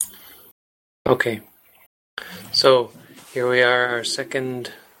Okay, so here we are, our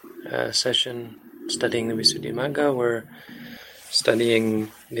second session studying the Visuddhimagga. We're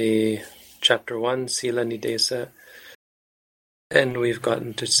studying the chapter 1, Sila Nidesa, and we've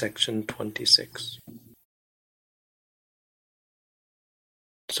gotten to section 26.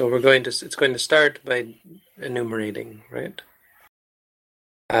 So it's going to start by enumerating, right?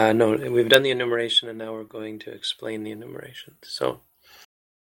 No, we've done the enumeration and now we're going to explain the enumeration. So,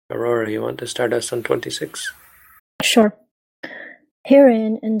 Aurora, you want to start us on 26? Sure.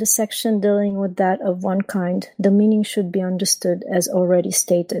 Herein, in the section dealing with that of one kind, the meaning should be understood as already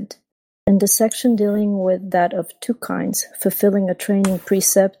stated. In the section dealing with that of two kinds, fulfilling a training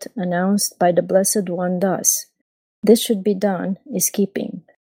precept announced by the Blessed One thus, this should be done, is keeping.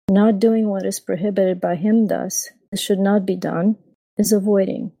 Not doing what is prohibited by him thus, this should not be done, is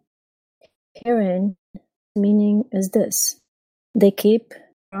avoiding. Herein, meaning is this. They keep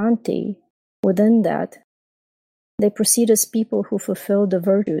Kranti within that. They proceed as people who fulfill the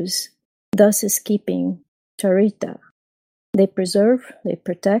virtues, thus is keeping Charita. They preserve, they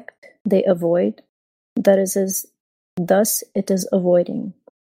protect, they avoid, thus it is avoiding.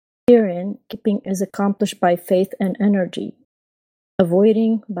 Herein, keeping is accomplished by faith and energy,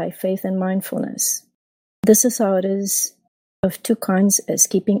 avoiding by faith and mindfulness. This is how it is of two kinds as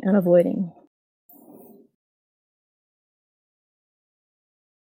keeping and avoiding.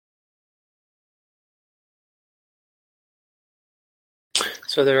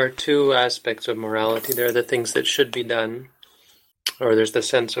 So there are two aspects of morality. There are the things that should be done, or there's the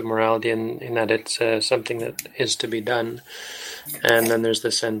sense of morality in that it's something that is to be done, and then there's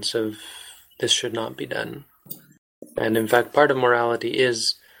the sense of this should not be done. And in fact, part of morality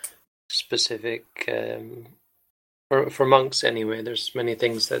is specific, for monks anyway. There's many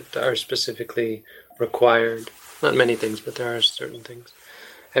things that are specifically required. Not many things, but there are certain things.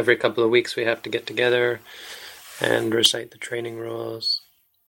 Every couple of weeks we have to get together and recite the training rules.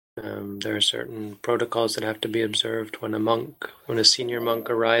 There are certain protocols that have to be observed when a senior monk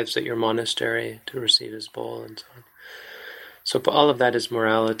arrives at your monastery to receive his bowl and so on. So all of that is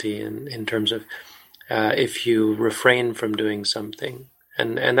morality in terms of if you refrain from doing something,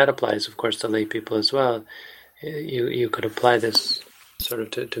 and that applies, of course, to lay people as well. You could apply this sort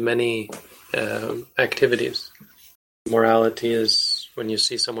of to many activities. Morality is when you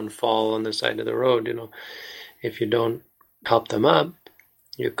see someone fall on the side of the road, if you don't help them up,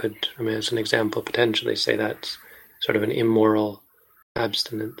 you could, as an example, potentially say that's sort of an immoral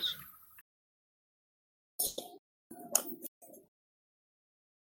abstinence.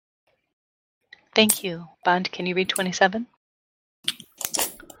 Thank you. Bond, can you read 27?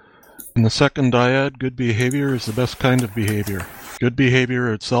 In the second dyad, good behavior is the best kind of behavior. Good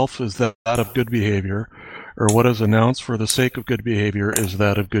behavior itself is that of good behavior, or what is announced for the sake of good behavior is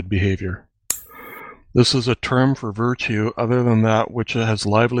that of good behavior. This is a term for virtue other than that which has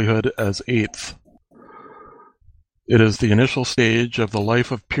livelihood as eighth. It is the initial stage of the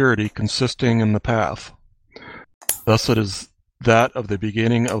life of purity consisting in the path. Thus it is that of the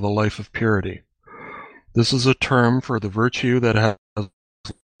beginning of the life of purity. This is a term for the virtue that has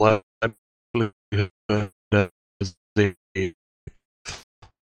livelihood as eighth.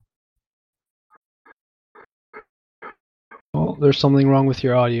 Oh, there's something wrong with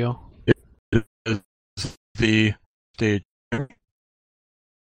your audio. It is the stage. Uh-oh.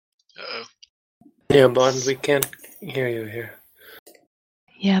 Yeah, Bond, we can't hear you here.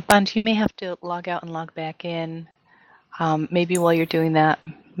 Yeah, Bond, you may have to log out and log back in. Maybe while you're doing that,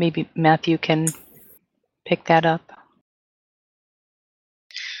 maybe Matthew can pick that up.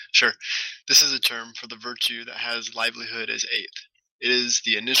 Sure. This is a term for the virtue that has livelihood as eighth. It is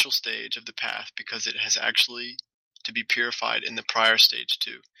the initial stage of the path because it has actually to be purified in the prior stage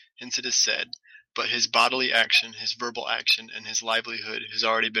too. Hence it is said, but his bodily action, his verbal action, and his livelihood has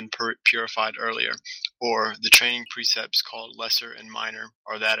already been purified earlier. Or the training precepts called lesser and minor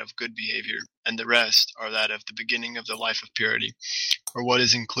are that of good behavior, and the rest are that of the beginning of the life of purity. Or what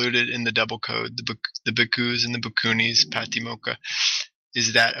is included in the double code, the bhikkhus and the bhikkhunis, patimokkha,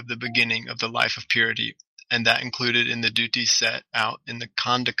 is that of the beginning of the life of purity, and that included in the duties set out in the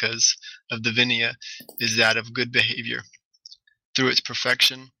kandakas of the Vinaya is that of good behavior. Through its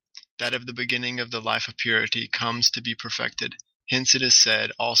perfection, that of the beginning of the life of purity comes to be perfected. Hence it is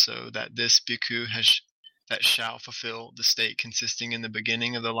said also that this bhikkhu that shall fulfill the state consisting in the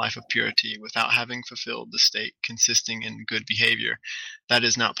beginning of the life of purity without having fulfilled the state consisting in good behavior. That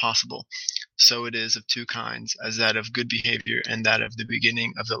is not possible. So it is of two kinds, as that of good behavior and that of the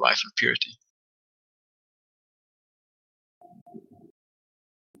beginning of the life of purity.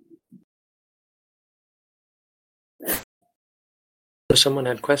 So someone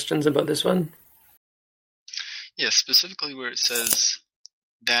had questions about this one? Yeah, specifically where it says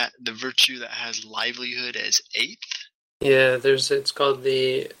that the virtue that has livelihood as eighth. Yeah, it's called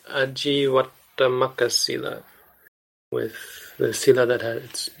the Ajivatamaka Sila, with the Sila that has,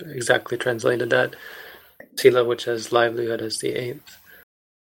 it's exactly translated that, Sila which has livelihood as the eighth.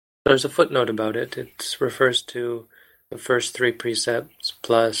 There's a footnote about it. It refers to the first 3 precepts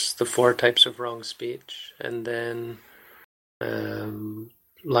plus the 4 types of wrong speech, and then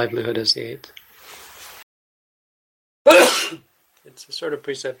livelihood as the eighth. It's a sort of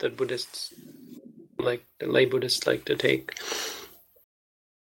precept that Buddhists, like the lay Buddhists, like to take.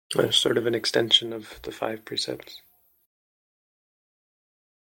 Sort of an extension of the 5 precepts.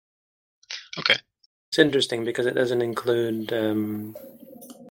 Okay. It's interesting because it doesn't include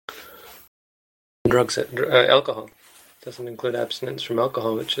alcohol. It doesn't include abstinence from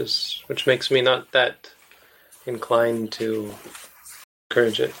alcohol, which makes me not that inclined to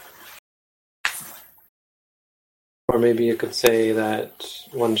encourage it. Or maybe you could say that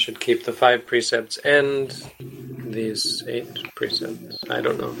one should keep the 5 precepts and these 8 precepts. I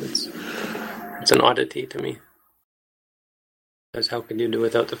don't know. It's an oddity to me. Because how could you do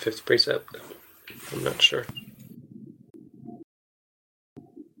without the 5th precept? I'm not sure.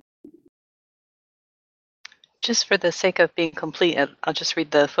 Just for the sake of being complete, I'll just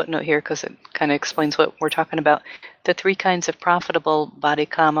read the footnote here because it kind of explains what we're talking about. The 3 kinds of profitable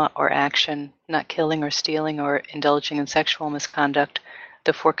bodhikama or action, not killing or stealing or indulging in sexual misconduct.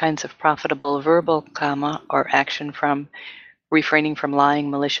 The 4 kinds of profitable verbal kama or action from refraining from lying,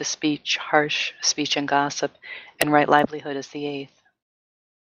 malicious speech, harsh speech and gossip, and right livelihood is the 8th.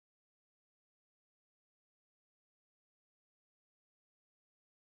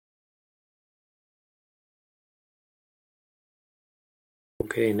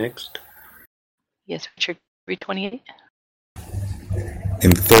 Okay, next. Yes, Richard, read 28.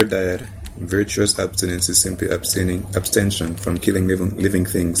 In the 3rd dyad, virtuous abstinence is simply abstention from killing living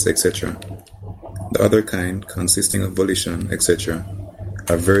things, etc. The other kind, consisting of volition, etc.,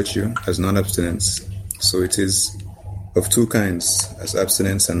 are virtue as non-abstinence, so it is of 2 kinds, as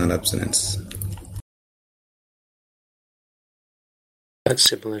abstinence and non-abstinence. That's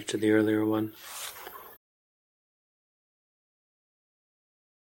similar to the earlier one.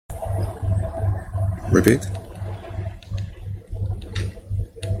 Repeat.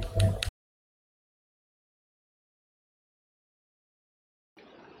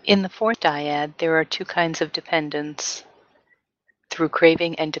 In the 4th dyad, there are 2 kinds of dependence, through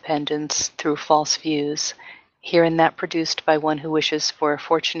craving and dependence through false views, here and that produced by one who wishes for a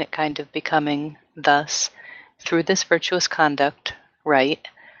fortunate kind of becoming. Thus, through this virtuous conduct, right,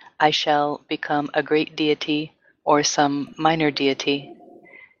 I shall become a great deity or some minor deity,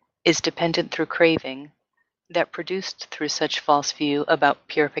 is dependent through craving, that produced through such false view about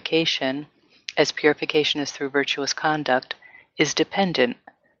purification, as purification is through virtuous conduct, is dependent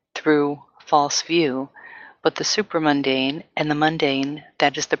through false view, but the supramundane and the mundane,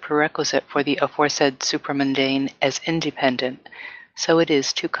 that is the prerequisite for the aforesaid supramundane, as independent. So it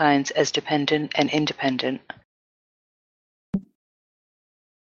is 2 kinds as dependent and independent.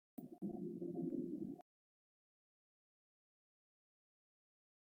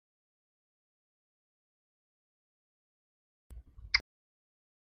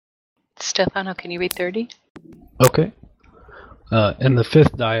 Stefano, can you read 30? Okay. In the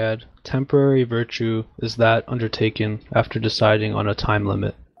 5th dyad, temporary virtue is that undertaken after deciding on a time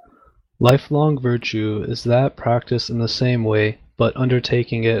limit. Lifelong virtue is that practiced in the same way, but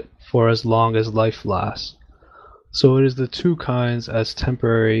undertaking it for as long as life lasts. So it is the 2 kinds as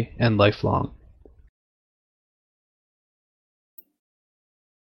temporary and lifelong.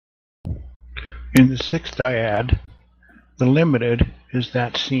 In the 6th dyad, the limited is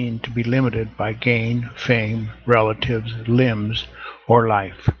that seen to be limited by gain, fame, relatives, limbs, or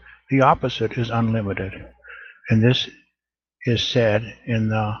life. The opposite is unlimited, and this is said in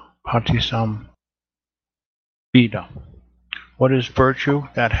the Patisamhita. What is virtue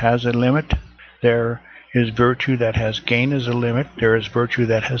that has a limit? There is virtue that has gain as a limit. There is virtue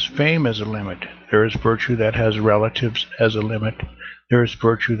that has fame as a limit. There is virtue that has relatives as a limit. There is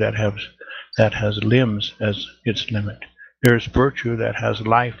virtue that has limbs as its limit. There is virtue that has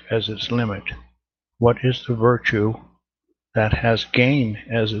life as its limit. What is the virtue that has gain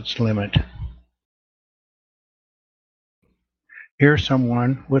as its limit? Here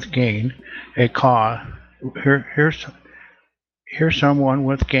someone with gain a cause. Here someone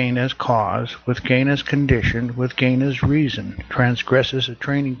with gain as cause, with gain as condition, with gain as reason, transgresses a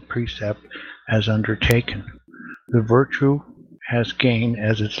training precept as undertaken. The virtue has gain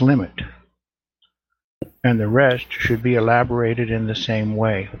as its limit, and the rest should be elaborated in the same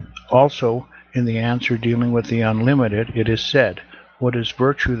way. Also, In the answer dealing with the unlimited, it is said, what is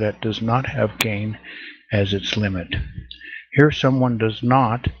virtue that does not have gain as its limit? Here someone does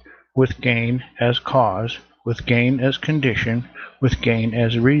not, with gain as cause, with gain as condition, with gain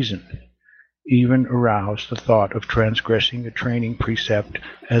as reason, even arouse the thought of transgressing a training precept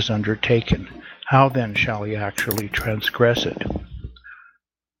as undertaken. How then shall he actually transgress it?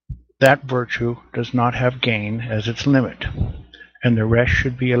 That virtue does not have gain as its limit, and the rest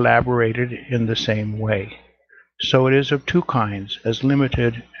should be elaborated in the same way. So it is of two kinds, as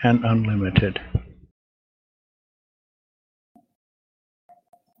limited and unlimited.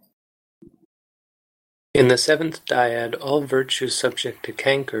 In the seventh dyad, all virtue subject to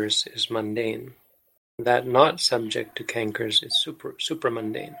cankers is mundane. That not subject to cankers is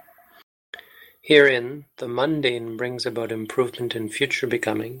supramundane. Herein, the mundane brings about improvement in future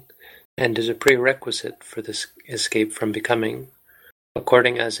becoming, and is a prerequisite for the escape from becoming.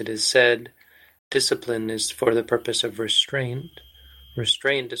 According as it is said, discipline is for the purpose of restraint,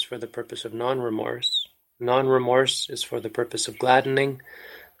 restraint is for the purpose of non-remorse, non-remorse is for the purpose of gladdening,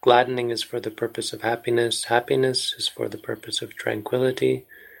 gladdening is for the purpose of happiness, happiness is for the purpose of tranquility,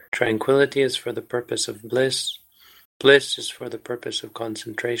 tranquility is for the purpose of bliss, bliss is for the purpose of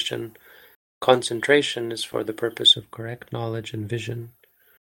concentration, concentration is for the purpose of correct knowledge and vision,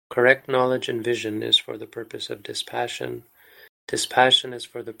 correct knowledge and vision is for the purpose of dispassion, dispassion is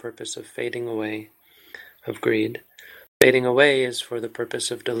for the purpose of fading away, of greed, fading away is for the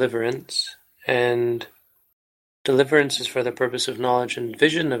purpose of deliverance, and deliverance is for the purpose of knowledge and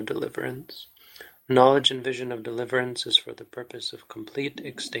vision of deliverance. Knowledge and vision of deliverance is for the purpose of complete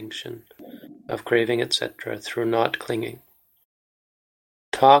extinction of craving, etc., through not clinging.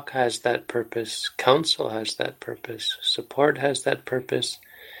 Talk has that purpose, counsel has that purpose, support has that purpose,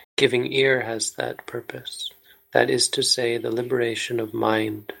 giving ear has that purpose. That is to say, the liberation of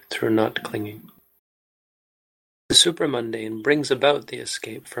mind through not clinging. The supramundane brings about the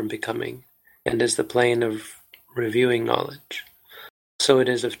escape from becoming, and is the plane of reviewing knowledge. So it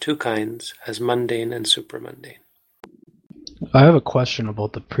is of two kinds, as mundane and supramundane. I have a question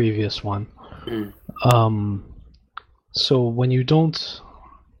about the previous one. So when you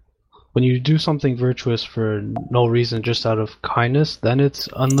do something virtuous for no reason, just out of kindness, then it's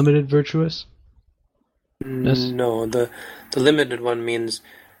unlimited virtuous? No, the limited one means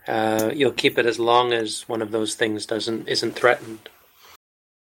you'll keep it as long as one of those things isn't threatened.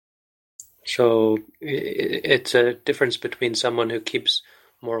 So it's a difference between someone who keeps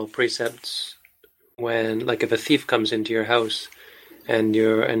moral precepts when, like, if a thief comes into your house and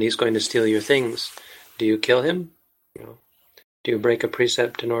he's going to steal your things, do you kill him? No. Do you break a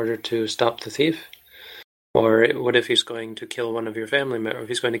precept in order to stop the thief? Or what if he's going to kill one of your family members, or if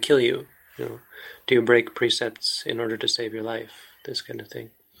he's going to kill you? Do you break precepts in order to save your life? This kind of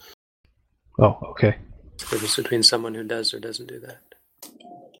thing. Oh, okay. It's the difference between someone who does or doesn't do that.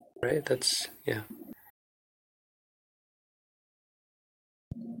 Right? That's, yeah.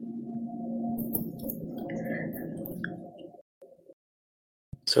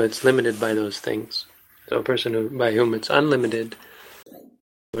 So it's limited by those things. So a person by whom it's unlimited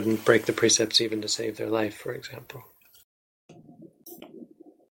wouldn't break the precepts even to save their life, for example.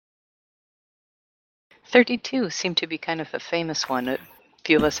 32 seemed to be kind of a famous one. A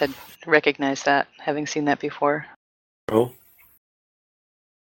few of us had recognized that, having seen that before. Oh.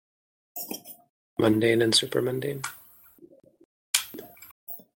 Mundane and supermundane.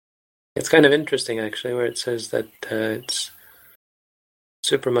 It's kind of interesting, actually, where it says that it's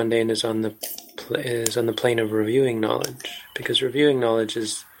supermundane is on the plane of reviewing knowledge, because reviewing knowledge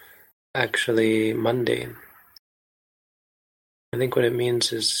is actually mundane. I think what it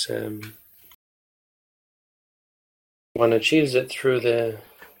means is one achieves it through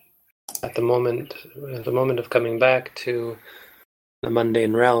at the moment of coming back to the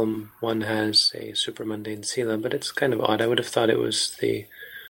mundane realm, one has a supermundane sila, but it's kind of odd. I would have thought it was the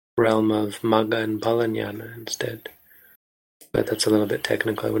realm of Magga and Palanyana instead. But that's a little bit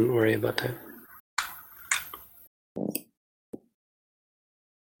technical. I wouldn't worry about that.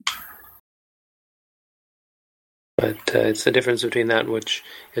 But it's the difference between that which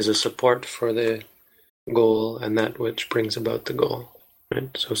is a support for the goal and that which brings about the goal. Right?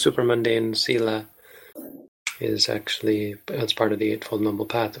 So supermundane sila is actually, that's part of the Eightfold Noble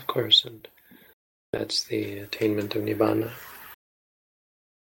Path, of course, and that's the attainment of Nibbana.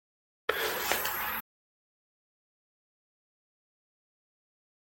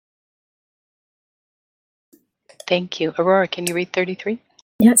 Thank you. Aurora, can you read 33?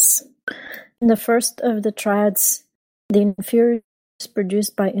 Yes. In the first of the triads, the inferior is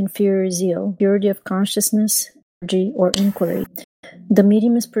produced by inferior zeal, purity of consciousness, energy, or inquiry. The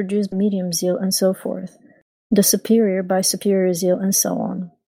medium is produced by medium zeal, and so forth. The superior by superior zeal, and so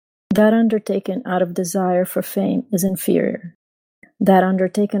on. That undertaken out of desire for fame is inferior. That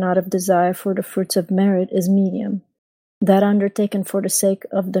undertaken out of desire for the fruits of merit is medium. That undertaken for the sake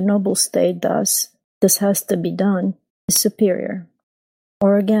of the noble state, thus, this has to be done, is superior.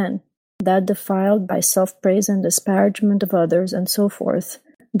 Or again, that defiled by self-praise and disparagement of others, and so forth,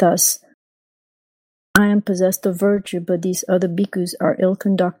 thus, I am possessed of virtue, but these other bhikkhus are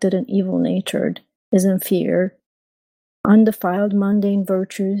ill-conducted and evil-natured, is inferior. Undefiled mundane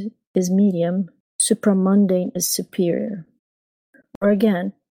virtue is medium, supramundane is superior. Or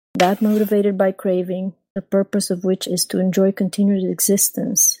again, that motivated by craving, the purpose of which is to enjoy continued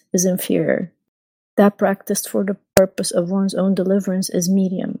existence, is inferior. That practiced for the purpose of one's own deliverance is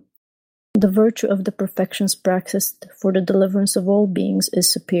medium. The virtue of the perfections practiced for the deliverance of all beings is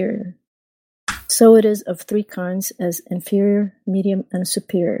superior. So it is of three kinds, as inferior, medium, and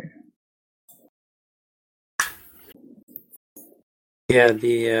superior. Yeah,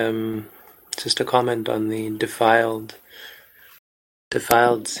 just a comment on the defiled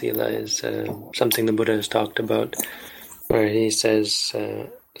sila is something the Buddha has talked about, where he says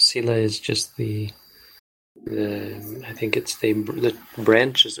sila is just the I think it's the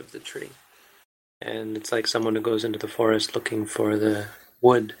branches of the tree, and it's like someone who goes into the forest looking for the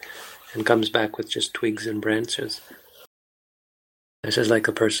wood and comes back with just twigs and branches. This is like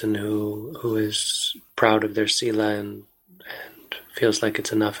a person who is proud of their sila and feels like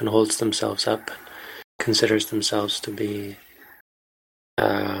it's enough and holds themselves up and considers themselves to be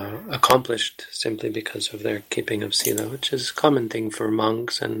accomplished simply because of their keeping of sila, which is a common thing for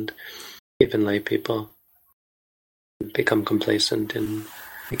monks and even lay people. Become complacent in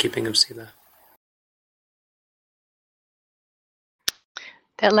the keeping of sila.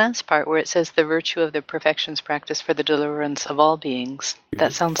 That last part where it says the virtue of the perfections practiced for the deliverance of all beings,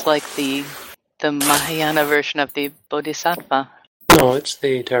 that sounds like the Mahayana version of the Bodhisattva. No, it's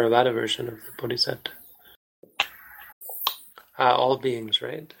the Theravada version of the Bodhisattva. All beings,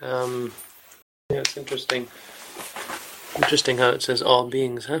 right? Yeah, it's interesting. Interesting how it says all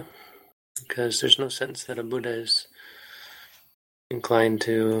beings, huh? Because there's no sense that a Buddha is inclined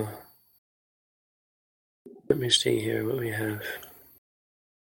to... Let me see here what we have.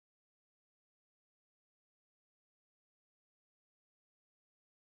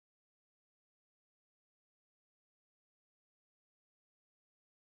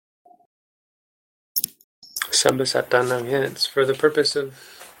 Sabbasatanam, yeah, it's for the purpose of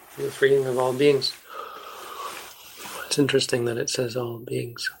the freeing of all beings. It's interesting that it says all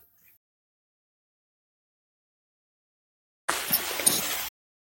beings.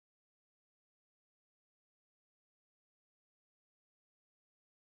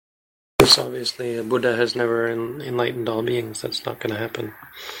 Because obviously a Buddha has never enlightened all beings. That's not going to happen.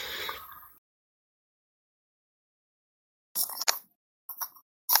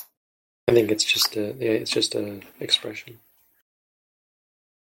 I think it's just a expression.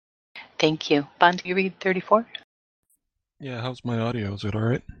 Thank you. Bon, do you read 34? Yeah, how's my audio? Is it all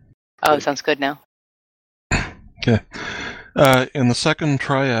right? Oh, it sounds good now. Okay. In the second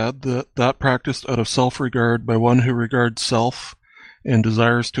triad, that practiced out of self-regard by one who regards self and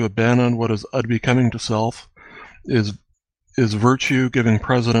desires to abandon what is unbecoming to self is virtue giving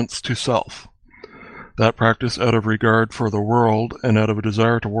precedence to self. That practice out of regard for the world and out of a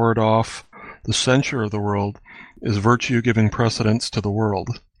desire to ward off the censure of the world is virtue giving precedence to the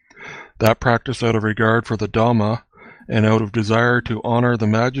world. That practice out of regard for the Dhamma and out of desire to honor the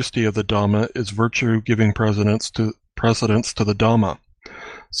majesty of the Dhamma is virtue giving precedence to the Dhamma.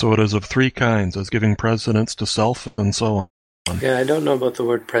 So it is of three kinds, as giving precedence to self and so on. Yeah, I don't know about the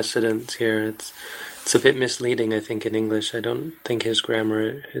word precedence here. It's a bit misleading, I think, in English. I don't think his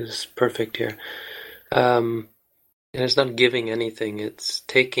grammar is perfect here. And it's not giving anything. It's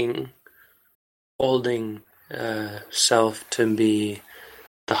holding self to be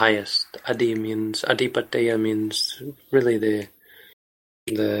the highest. Adhipateya means really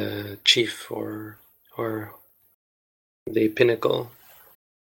the chief or the pinnacle,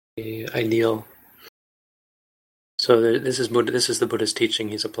 the ideal. So this is the Buddha's teaching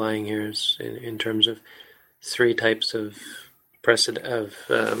he's applying here in terms of three types of precedence.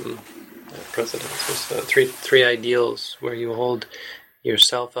 Three ideals where you hold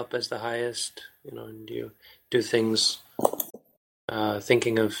yourself up as the highest, and you do things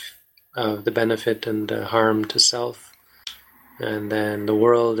thinking of the benefit and harm to self, and then the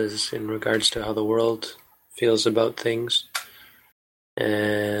world is in regards to how the world feels about things,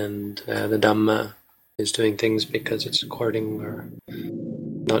 and the Dhamma is doing things because it's according, or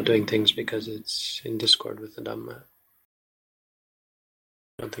not doing things because it's in discord with the Dhamma.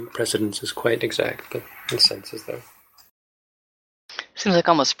 I don't think precedence is quite exact, but the sense is there. Seems like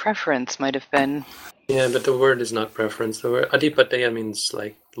almost preference might have been. Yeah, but the word is not preference. The word adhipateya means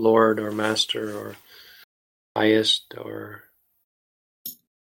like lord or master or highest or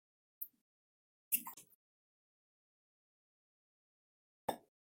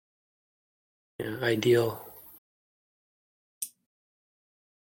ideal.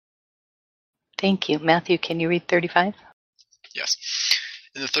 Thank you. Matthew, can you read 35? Yes.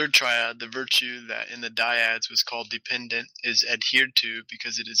 In the third triad, the virtue that in the dyads was called dependent is adhered to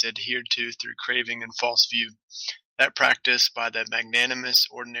because it is adhered to through craving and false view. That practice by the magnanimous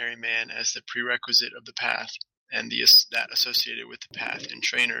ordinary man as the prerequisite of the path, and that associated with the path and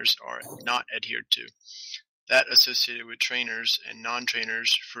trainers are not adhered to. That associated with trainers and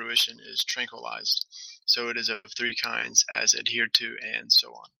non-trainers fruition is tranquilized. So it is of three kinds, as adhered to, and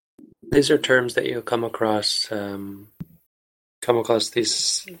so on. These are terms that you'll come across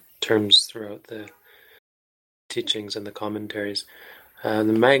these terms throughout the teachings and the commentaries. The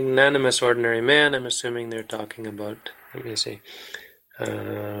magnanimous ordinary man, I'm assuming they're talking about, let me see.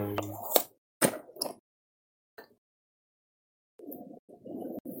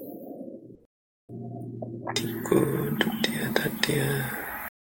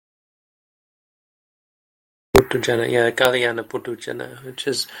 Putujana, Kalyana Putujana, which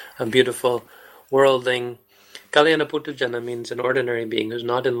is a beautiful worldling. Kalyana Putujana means an ordinary being who's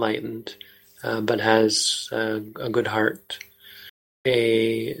not enlightened, but has a good heart.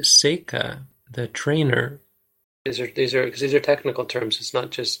 A Seka, the trainer, these are technical terms. It's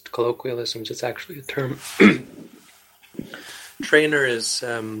not just colloquialisms. It's actually a term. Trainer is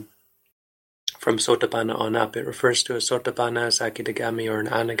from Sotapanna on up. It refers to a Sotapanna, Sakidagami, or an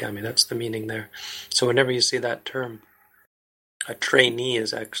Anagami. That's the meaning there. So whenever you see that term, a trainee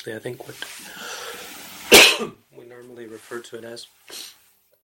is actually, I think, what we normally refer to it as.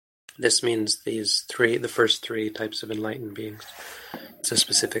 This means the first three types of enlightened beings. It's a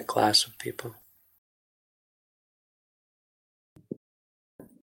specific class of people.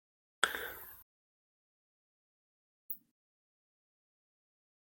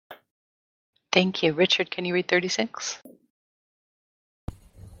 Thank you. Richard, can you read 36?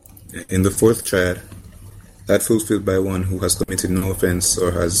 In the fourth triad, that fulfilled by one who has committed no offense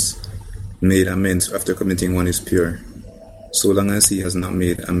or has made amends after committing one is pure. So long as he has not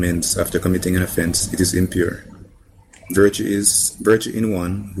made amends after committing an offense, it is impure. Virtue in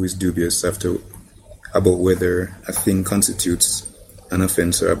one who is dubious about whether a thing constitutes an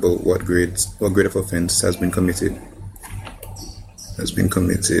offense or about what grade of offense has been committed,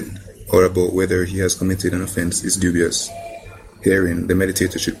 or about whether he has committed an offense is dubious. Herein, the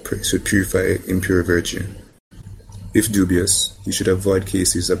meditator should purify impure virtue. If dubious, he should avoid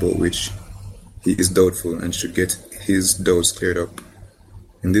cases about which he is doubtful and should get his doubts cleared up.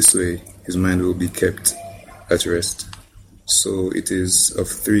 In this way, his mind will be kept at rest. So it is of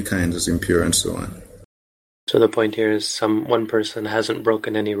three kinds as impure and so on. So the point here is one person hasn't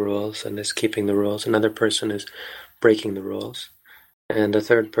broken any rules and is keeping the rules. Another person is breaking the rules. And a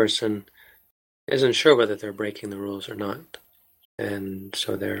third person isn't sure whether they're breaking the rules or not. And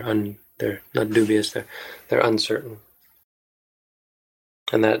so they're not dubious, they're uncertain.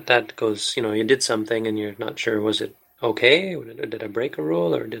 And that goes, you did something and you're not sure, was it okay? Did I break a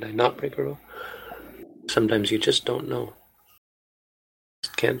rule or did I not break a rule? Sometimes you just don't know.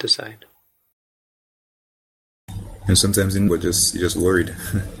 Just can't decide. And sometimes you're just worried.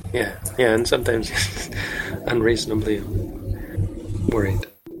 Yeah, and sometimes unreasonably worried.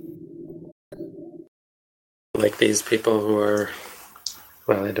 Like these people who are,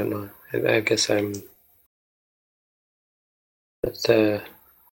 well, I don't know. I guess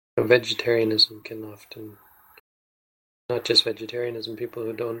vegetarianism can often, not just vegetarianism, people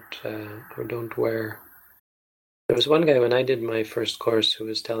who don't wear. There was one guy when I did my first course who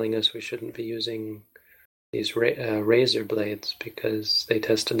was telling us we shouldn't be using these razor blades because they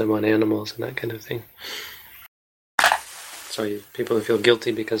tested them on animals and that kind of thing. So people who feel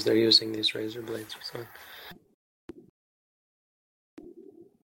guilty because they're using these razor blades or so.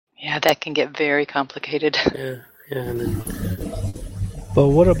 Yeah, that can get very complicated. Yeah, and then. But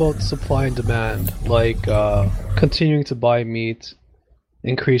what about supply and demand? Like continuing to buy meat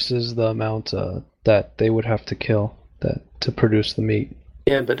increases the amount that they would have to kill to produce the meat.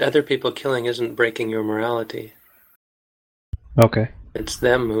 Yeah, but other people killing isn't breaking your morality. Okay. It's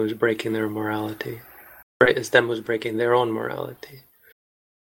them who's breaking their morality. It's them who's breaking their own morality.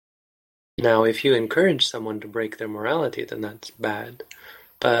 Now, if you encourage someone to break their morality, then that's bad.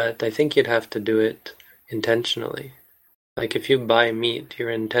 But I think you'd have to do it intentionally. Like if you buy meat,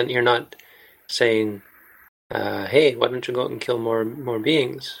 you're not saying, hey, why don't you go out and kill more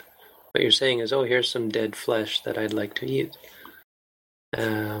beings? What you're saying is, oh, here's some dead flesh that I'd like to eat.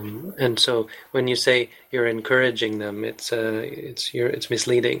 And so when you say you're encouraging them, it's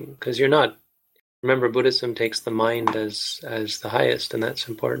misleading, because you're not. Remember, Buddhism takes the mind as the highest, and that's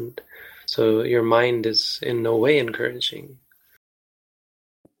important. So your mind is in no way encouraging.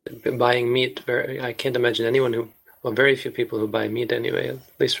 Buying meat, I can't imagine anyone very few people who buy meat anyway, at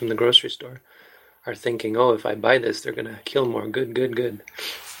least from the grocery store, are thinking, oh, if I buy this, they're going to kill more. Good.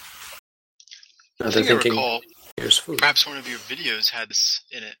 I think I recall, here's food. Perhaps one of your videos had this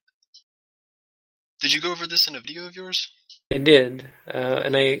in it. Did you go over this in a video of yours? I did,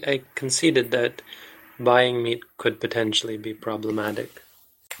 and I conceded that buying meat could potentially be problematic,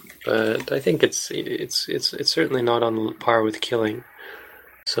 but I think it's certainly not on par with killing.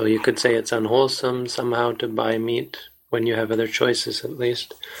 So you could say it's unwholesome somehow to buy meat when you have other choices, at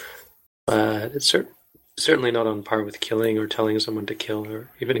least. But it's certainly not on par with killing or telling someone to kill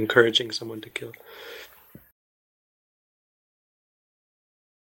or even encouraging someone to kill.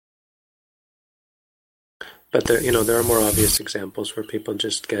 But there are more obvious examples where people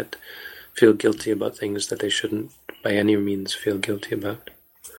just feel guilty about things that they shouldn't by any means feel guilty about.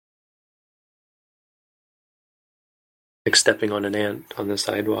 Like stepping on an ant on the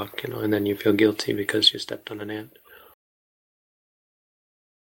sidewalk, and then you feel guilty because you stepped on an ant.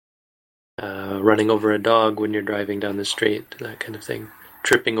 Running over a dog when you're driving down the street, that kind of thing.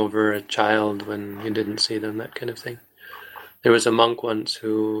 Tripping over a child when you didn't see them, that kind of thing. There was a monk once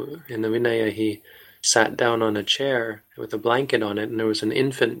who, in the Vinaya, he sat down on a chair with a blanket on it, and there was an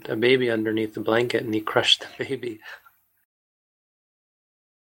infant, a baby underneath the blanket, and he crushed the baby.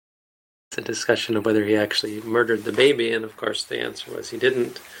 It's a discussion of whether he actually murdered the baby, and of course the answer was he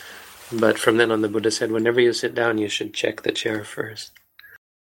didn't. But from then on, the Buddha said, whenever you sit down, you should check the chair first.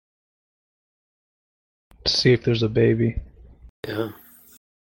 To see if there's a baby. Yeah.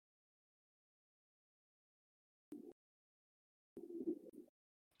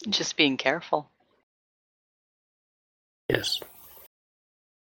 Just being careful. Yes.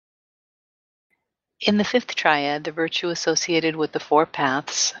 In the fifth triad, the virtue associated with the four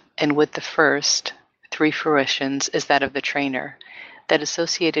paths and with the first three fruitions is that of the trainer. That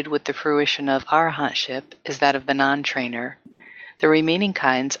associated with the fruition of arahantship is that of the non-trainer. The remaining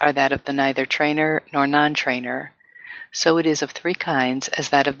kinds are that of the neither trainer nor non-trainer. So it is of three kinds as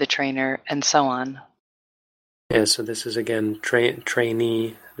that of the trainer, and so on. Yeah, so this is again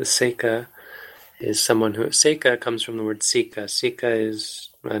trainee. The Seka is someone who... Seka comes from the word Sika. Sika is...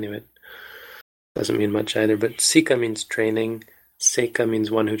 Anyway, doesn't mean much either, but Sika means training. Seka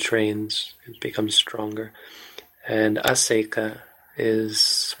means one who trains and becomes stronger. And Aseka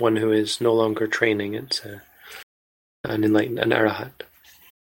is one who is no longer training. It's an enlightened, an arahat.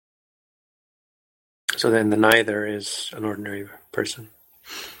 So then the neither is an ordinary person.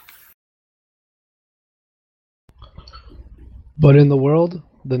 But in the world,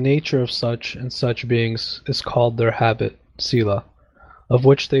 the nature of such and such beings is called their habit, sila, of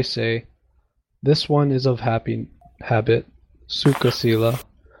which they say, this one is of happy habit, sukha sila,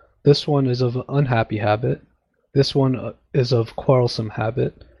 this one is of unhappy habit, this one is of quarrelsome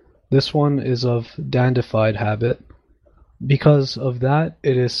habit, this one is of dandified habit. Because of that,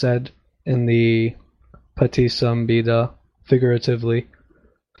 it is said in the Patisambhida, figuratively,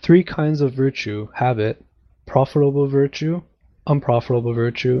 three kinds of virtue, habit, profitable virtue, unprofitable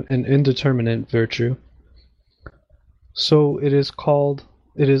virtue, and indeterminate virtue. So it is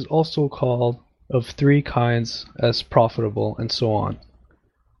also called of three kinds as profitable, and so on.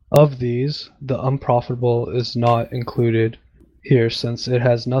 Of these, the unprofitable is not included here, since it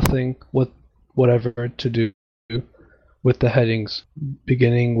has nothing whatever to do with the headings,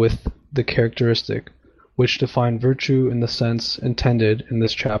 beginning with the characteristic, which define virtue in the sense intended in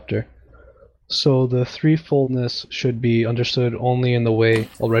this chapter. So the threefoldness should be understood only in the way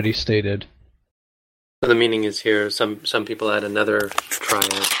already stated. So the meaning is here, some people add another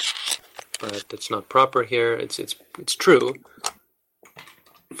triad, but it's not proper here. It's true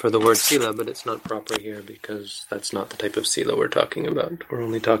for the word sila, but it's not proper here because that's not the type of sila we're talking about. We're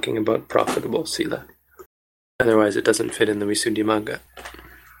only talking about profitable sila. Otherwise, it doesn't fit in the Visuddhimagga.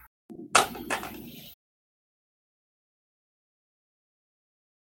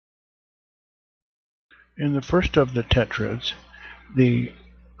 In the first of the tetrads, the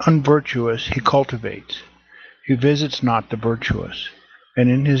unvirtuous he cultivates. He visits not the virtuous, and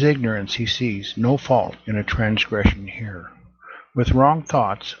in his ignorance he sees no fault in a transgression here. With wrong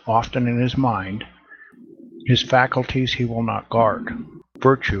thoughts often in his mind, his faculties he will not guard.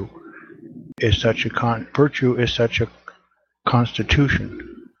 Virtue is such a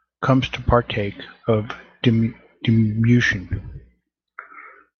constitution, comes to partake of diminution.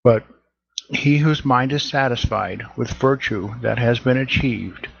 But he whose mind is satisfied with virtue that has been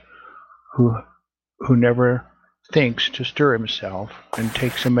achieved, who never thinks to stir himself, and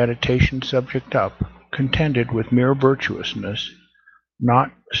takes a meditation subject up, contented with mere virtuousness,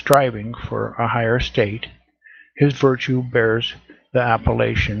 not striving for a higher state, his virtue bears the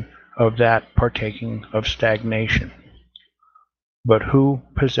appellation of that partaking of stagnation. But who,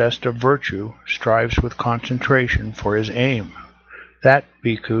 possessed of virtue, strives with concentration for his aim, that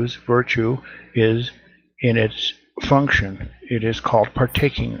bhikkhus virtue is in its function, it is called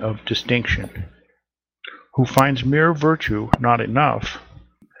partaking of distinction. Who finds mere virtue not enough,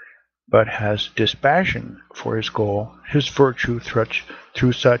 but has dispassion for his goal, his virtue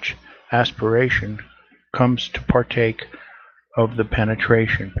through such aspiration comes to partake of the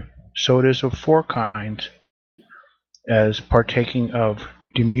penetration. So it is of four kinds, as partaking of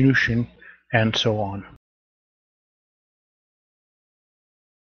diminution and so on.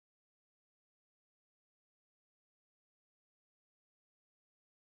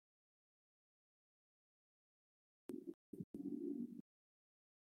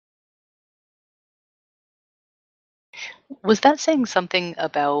 Was that saying something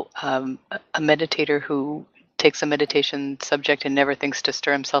about a meditator who takes a meditation subject and never thinks to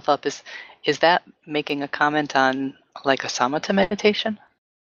stir himself up? Is that making a comment on like a samatha meditation?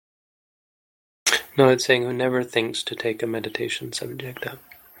 No, it's saying who never thinks to take a meditation subject up.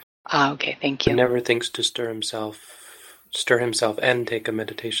 Okay, thank you. Who never thinks to stir himself and take a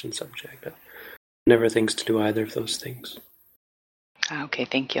meditation subject up. Never thinks to do either of those things. Okay,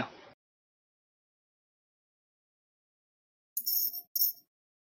 thank you.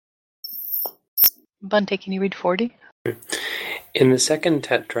 Bhante, can you read 40? In the second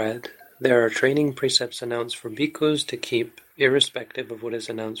tetrad, there are training precepts announced for bhikkhus to keep, irrespective of what is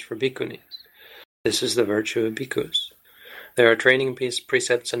announced for bhikkhunis. This is the virtue of bhikkhus. There are training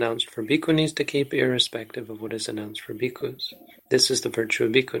precepts announced for bhikkhunis to keep, irrespective of what is announced for bhikkhus. This is the virtue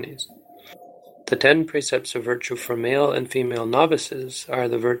of bhikkhunis. The 10 precepts of virtue for male and female novices are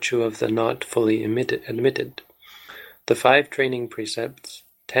the virtue of the not fully admitted. The 5 training precepts,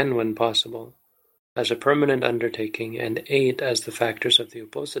 10 when possible, as a permanent undertaking, and 8 as the factors of the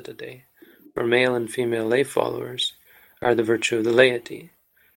Uposatha day, for male and female lay followers, are the virtue of the laity.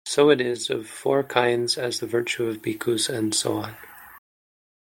 So it is of 4 kinds as the virtue of bhikkhus, and so on.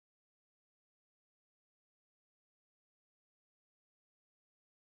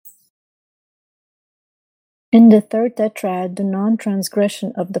 In the third tetrad, the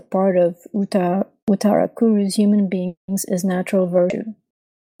non-transgression of the part of Uttarakuru's human beings is natural virtue.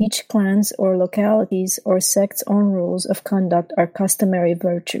 Each clan's or locality's or sect's own rules of conduct are customary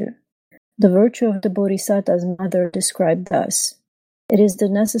virtue. The virtue of the Bodhisattva's mother described thus. It is the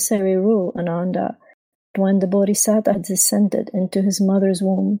necessary rule, Ananda, that when the Bodhisattva descended into his mother's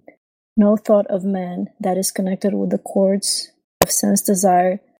womb, no thought of man that is connected with the cords of sense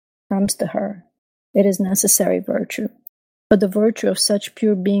desire comes to her. It is necessary virtue. But the virtue of such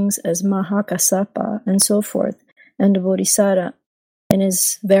pure beings as Mahakassapa and so forth, and the Bodhisattva in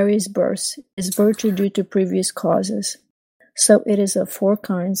his various births, is virtue due to previous causes. So it is of 4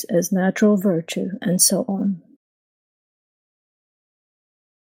 kinds as natural virtue, and so on.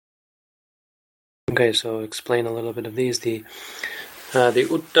 Okay, so explain a little bit of these. The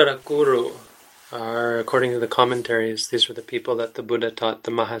Uttarakuru are, according to the commentaries, these were the people that the Buddha taught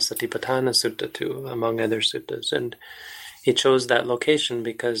the Mahasatipatthana Sutta to, among other suttas. And he chose that location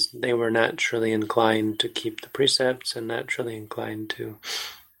because they were naturally inclined to keep the precepts and naturally inclined to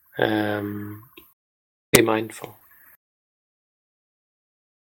be mindful.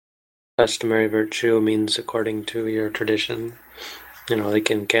 Customary virtue means according to your tradition. You know,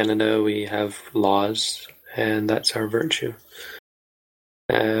 like in Canada, we have laws, and that's our virtue.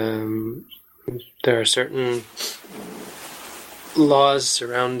 There are certain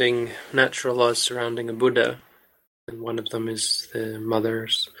natural laws surrounding a Buddha, and one of them is the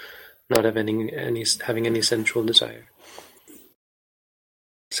mother's not having any sexual desire.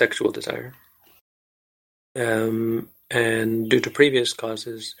 And due to previous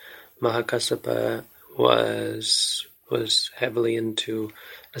causes, Mahakassapa was heavily into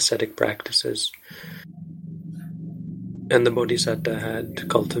ascetic practices, and the Bodhisattva had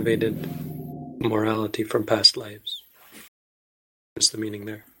cultivated morality from past lives. That's the meaning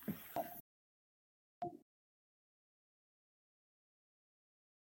there.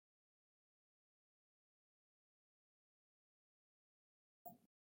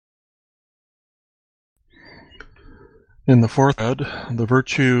 In the fourth head, the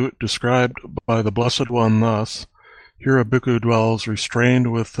virtue described by the Blessed One thus: here a bhikkhu dwells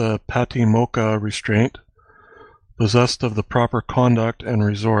restrained with patimokkha restraint, possessed of the proper conduct and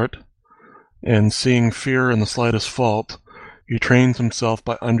resort, and seeing fear in the slightest fault, he trains himself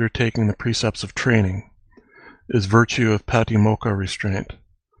by undertaking the precepts of training, is virtue of patimokkha restraint.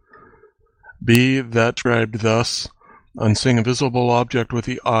 B. That described thus, on seeing a visible object with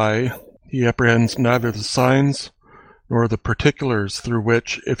the eye, he apprehends neither the signs nor the particulars through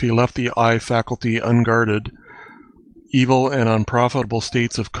which, if he left the eye faculty unguarded, evil and unprofitable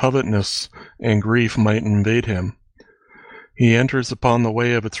states of covetousness and grief might invade him. He enters upon the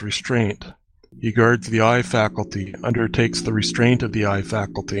way of its restraint. He guards the eye faculty, undertakes the restraint of the eye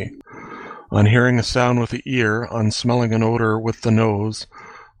faculty. On hearing a sound with the ear, on smelling an odor with the nose,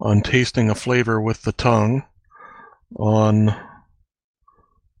 on tasting a flavor with the tongue, on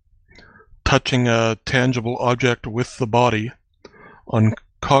touching a tangible object with the body, on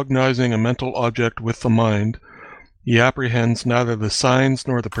cognizing a mental object with the mind, he apprehends neither the signs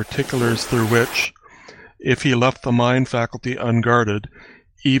nor the particulars through which, if he left the mind faculty unguarded,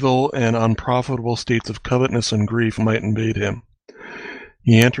 evil and unprofitable states of covetousness and grief might invade him.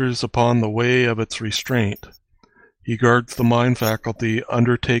 He enters upon the way of its restraint. He guards the mind faculty,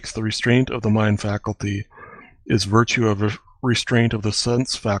 undertakes the restraint of the mind faculty, is virtue of restraint of the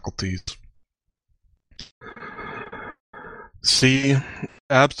sense faculties. C.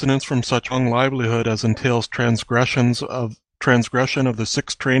 Abstinence from such wrong livelihood as entails transgression of the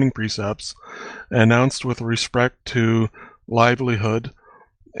 6 training precepts announced with respect to livelihood,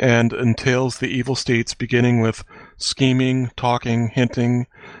 and entails the evil states beginning with scheming, talking, hinting,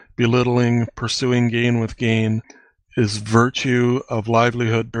 belittling, pursuing gain with gain, is virtue of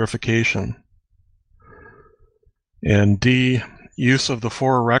livelihood purification. And D. Use of the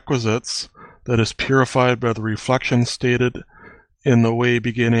 4 requisites that is purified by the reflection stated in the way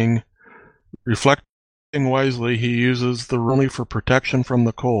beginning, reflecting wisely he uses the only for protection from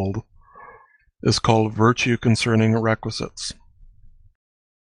the cold, is called virtue concerning requisites.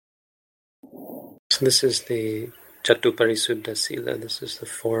 So this is the Chatupparisuddha Sila. This is the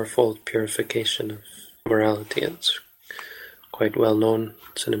 4-fold purification of morality. It's quite well known.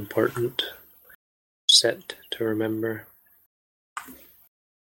 It's an important set to remember.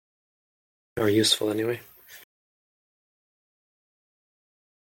 Or useful anyway.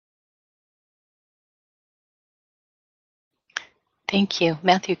 Thank you.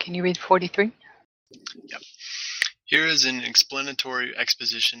 Matthew, can you read 43? Yep. Here is an explanatory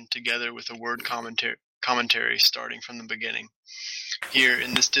exposition together with a word commentary starting from the beginning. Here,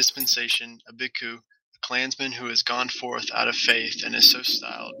 in this dispensation, a bhikkhu, a clansman who has gone forth out of faith and is so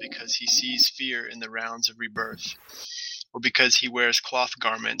styled because he sees fear in the rounds of rebirth, or because he wears cloth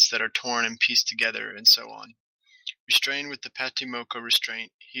garments that are torn and pieced together, and so on. Restrained with the patimokkha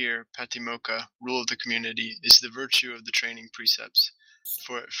restraint, here, patimokkha, rule of the community, is the virtue of the training precepts,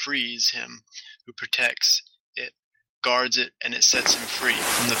 for it frees him who protects it, guards it, and it sets him free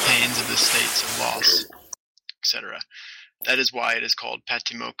from the pains of the states of loss, etc. That is why it is called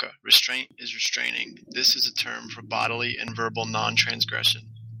patimokkha. Restraint is restraining. This is a term for bodily and verbal non-transgression.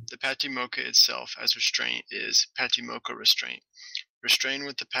 The patimokkha itself as restraint is patimokkha restraint. Restrained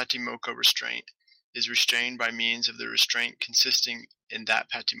with the patimokkha restraint is restrained by means of the restraint consisting in that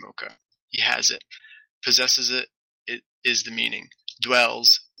patimokkha. He has it, possesses it, it is the meaning,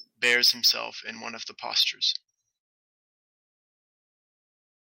 dwells, bears himself in one of the postures.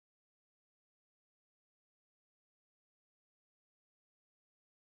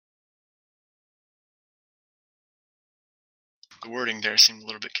 The wording there seemed a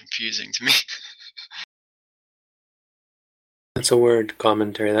little bit confusing to me. That's a word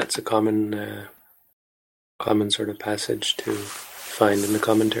commentary. That's a common sort of passage to find in the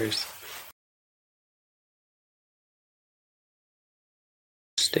commentaries.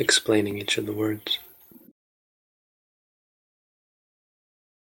 Just explaining each of the words.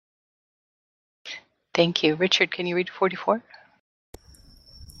 Thank you. Richard, can you read 44?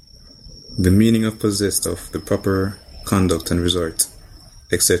 The meaning of possessed of the proper conduct and resort,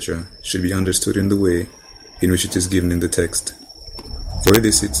 etc., should be understood in the way in which it is given in the text. For it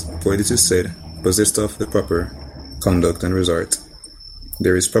is said, possessed of the proper conduct and resort.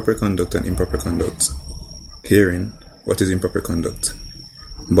 There is proper conduct and improper conduct. Herein, what is improper conduct?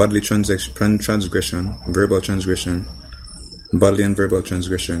 Bodily transgression, verbal transgression, bodily and verbal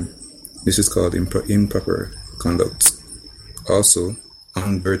transgression. This is called improper conduct. Also,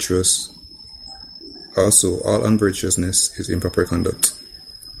 all unvirtuousness is improper conduct.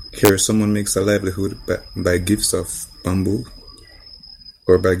 Here someone makes a livelihood by gifts of bamboo,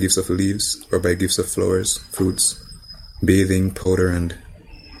 or by gifts of leaves, or by gifts of flowers, fruits, bathing, powder, and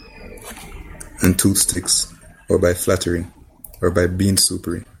toothsticks, or by flattery, or by bean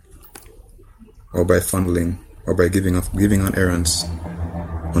soupery, or by fondling, or by giving on errands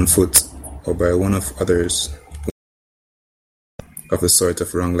on foot, or by one of others of the sort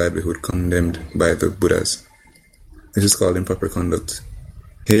of wrong livelihood condemned by the Buddhas. This is called improper conduct.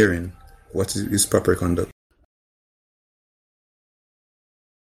 Herein, what is proper conduct?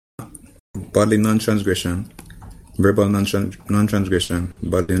 Bodily non-transgression, verbal non-transgression,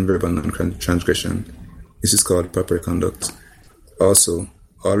 bodily and verbal non-transgression. This is called proper conduct. Also,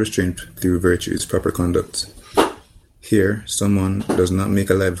 all restraint through virtue is proper conduct. Here, someone does not make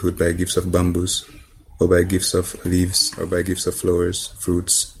a livelihood by gifts of bamboos, or by gifts of leaves, or by gifts of flowers,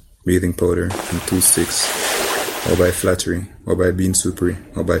 fruits, bathing powder, and toothsticks, or by flattery, or by being superi,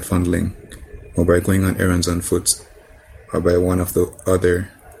 or by fondling, or by going on errands on foot, or by one of the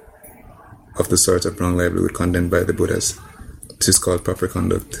other of the sort of wrong livelihood condemned by the Buddhas. This is called proper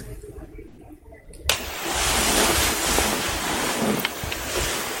conduct.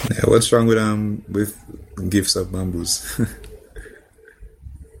 Yeah, what's wrong with gifts of bamboos?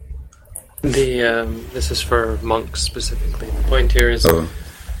 This is for monks specifically. The point here is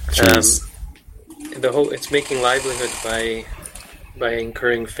it's making livelihood by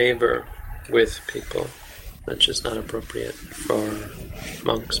incurring favor with people. That's just not appropriate for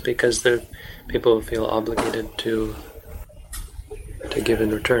monks, because people feel obligated to give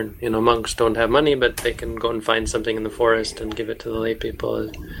in return. Monks don't have money, but they can go and find something in the forest and give it to the lay people.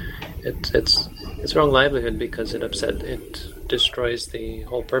 It's wrong livelihood because it destroys the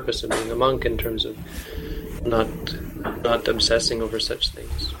whole purpose of being a monk in terms of not obsessing over such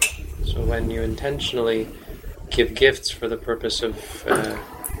things. So when you intentionally give gifts for the purpose of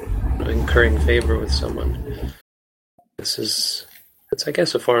incurring favor with someone, it's I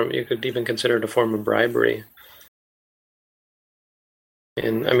guess a form, you could even consider it a form of bribery.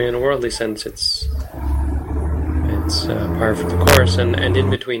 In a worldly sense, it's par for the course, and in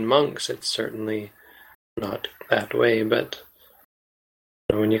between monks, it's certainly not that way. But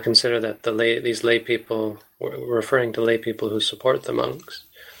when you consider that these lay people, we're referring to lay people who support the monks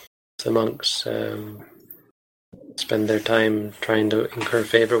spend their time trying to incur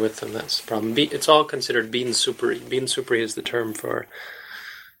favor with them. That's the problem. It's all considered being superi. Being superi is the term for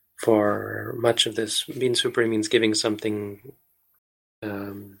much of this. Being superi means giving something,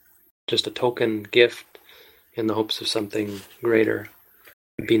 just a token gift in the hopes of something greater.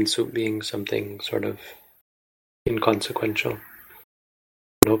 Being something sort of inconsequential,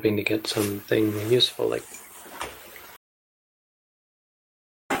 and hoping to get something useful, like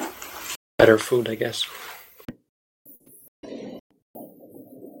better food, I guess.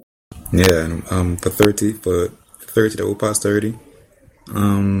 Yeah, for 30 that will pass 30,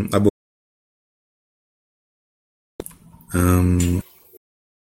 about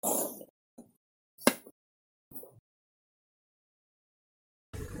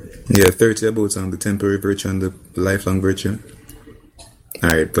yeah, 30 about the temporary virtue and the lifelong virtue.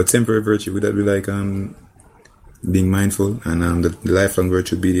 Alright, but temporary virtue, would that be like being mindful, and the lifelong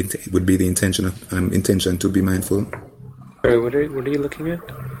virtue would be the intention to be mindful? Sorry, what are you looking at?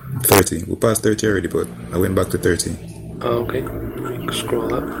 30. We passed 30 already, but I went back to 30. Oh, okay. You can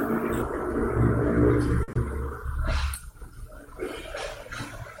scroll up.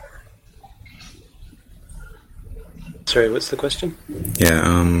 Sorry, what's the question?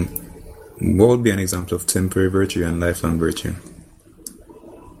 Yeah, what would be an example of temporary virtue and lifelong virtue?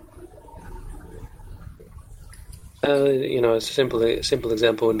 A simple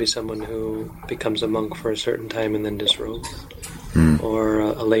example would be someone who becomes a monk for a certain time and then disrobes. Or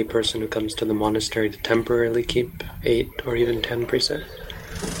a lay person who comes to the monastery to temporarily keep 8 or even 10 precepts.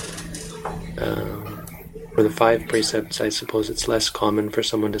 For the 5 precepts, I suppose it's less common for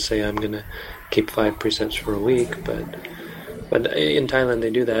someone to say, I'm going to keep 5 precepts for a week, but in Thailand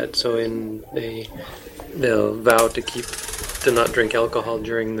they do that. So they'll vow to not drink alcohol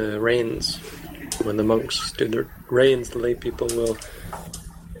during the rains. When the monks do the rains, the lay people will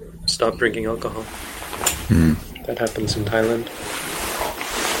stop drinking alcohol. That happens in Thailand.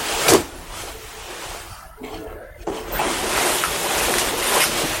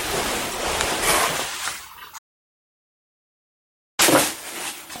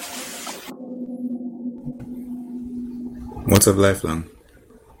 What's of lifelong?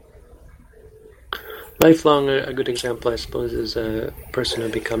 Lifelong, a good example, I suppose, is a person who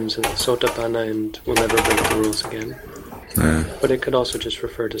becomes a sotapanna and will never break the rules again. But it could also just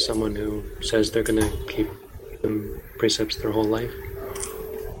refer to someone who says they're going to keep them precepts their whole life,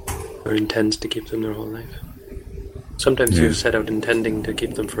 or intends to keep them their whole life. Sometimes you set out intending to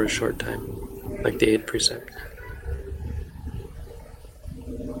keep them for a short time, like the 8 precepts.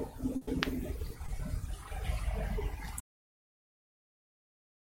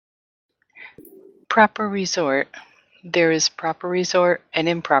 Proper resort. There is proper resort and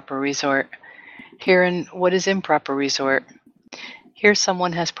improper resort. Herein, what is improper resort? Here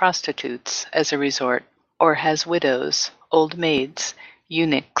someone has prostitutes as a resort, or has widows, old maids,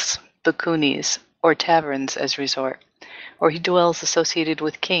 eunuchs, bhikkhunis, or taverns as resort, or he dwells associated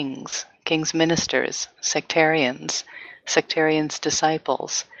with kings, kings' ministers, sectarians, sectarians'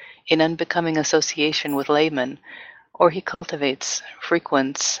 disciples, in unbecoming association with laymen, or he cultivates,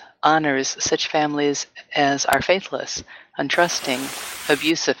 frequents, honors such families as are faithless, untrusting,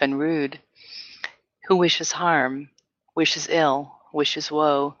 abusive, and rude, who wishes harm, wishes ill, wishes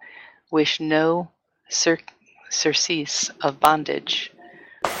woe, wish no surcease of bondage,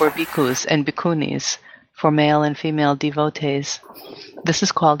 for bhikkhus and bhikkhunis, for male and female devotees. This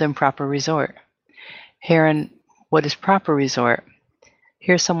is called improper resort. Herein, what is proper resort?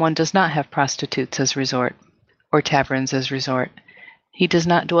 Here someone does not have prostitutes as resort, or taverns as resort. He does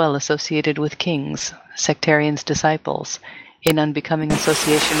not dwell associated with kings, sectarians' disciples, in unbecoming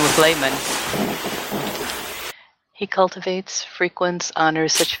association with laymen. He cultivates, frequents,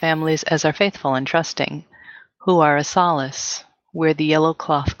 honors such families as are faithful and trusting, who are a solace, where the yellow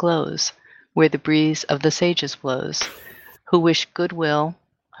cloth glows, where the breeze of the sages blows, who wish goodwill,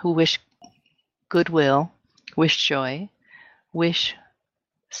 wish joy, wish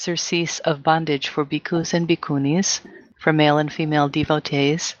surcease of bondage for bhikkhus and bhikkhunis, for male and female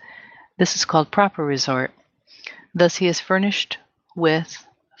devotees. This is called proper resort. Thus he is furnished with,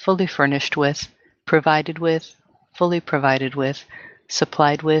 fully furnished with, provided with, fully provided with,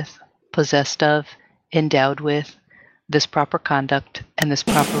 supplied with, possessed of, endowed with, this proper conduct and this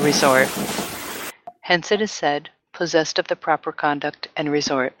proper resort. Hence it is said, possessed of the proper conduct and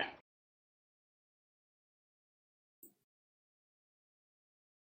resort.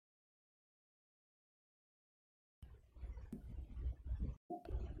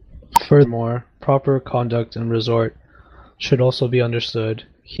 Furthermore, proper conduct and resort should also be understood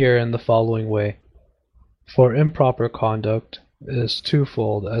here in the following way. For improper conduct is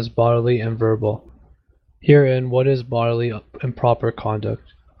twofold, as bodily and verbal. Herein, what is bodily improper conduct?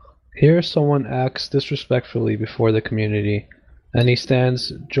 Here someone acts disrespectfully before the community, and he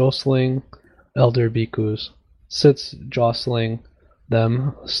stands jostling elder bhikkhus, sits jostling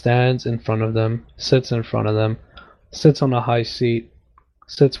them, stands in front of them, sits in front of them, sits on a high seat,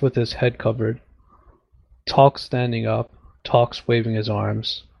 sits with his head covered, talks standing up, talks waving his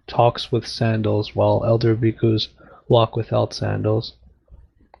arms, talks with sandals while elder bhikkhus walk without sandals,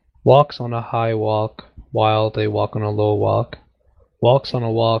 walks on a high walk while they walk on a low walk, walks on a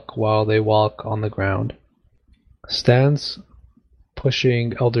walk while they walk on the ground, stands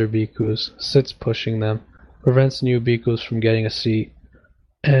pushing elder bhikkhus, sits pushing them, prevents new bhikkhus from getting a seat,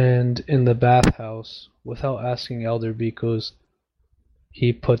 and in the bathhouse, without asking elder bhikkhus,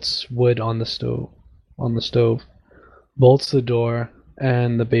 he puts wood on the stove, bolts the door,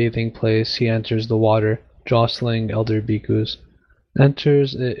 and the bathing place. He enters the water, jostling elder bhikkhus,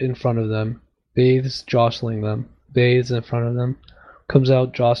 enters it in front of them, bathes jostling them, bathes in front of them, comes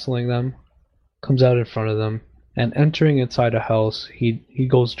out jostling them, comes out in front of them, and entering inside a house, he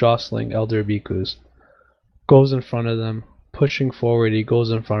goes jostling elder bhikkhus, goes in front of them, pushing forward, he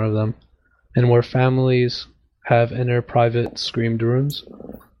goes in front of them, and where families have inner private screamed rooms,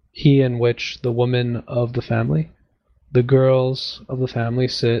 he in which the women of the family, the girls of the family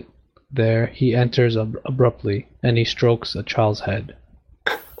sit there, he enters abruptly, and he strokes a child's head.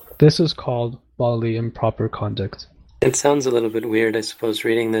 This is called bodily improper conduct. It sounds a little bit weird, I suppose,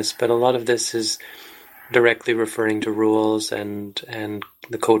 reading this, but a lot of this is directly referring to rules and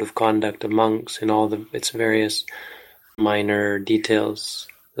the code of conduct of monks in all its various minor details.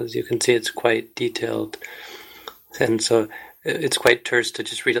 As you can see, it's quite detailed. And so it's quite terse to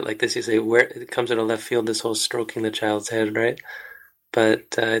just read it like this. You say, where it comes out of left field, this whole stroking the child's head, right?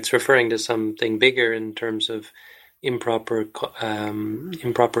 But it's referring to something bigger in terms of improper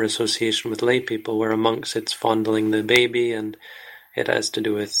association with lay people, where a monk sits fondling the baby, and it has to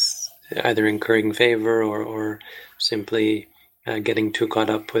do with either incurring favor or simply getting too caught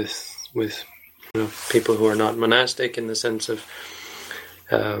up with people who are not monastic, in the sense of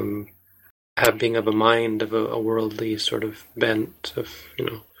being of a mind of a worldly sort of bent of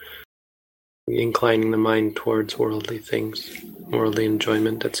inclining the mind towards worldly things, worldly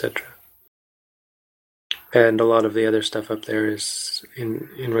enjoyment, etc. And a lot of the other stuff up there is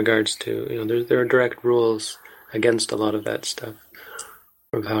in regards to there are direct rules against a lot of that stuff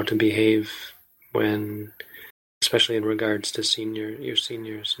of how to behave when, especially in regards to your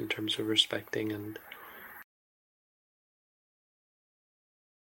seniors, in terms of respecting and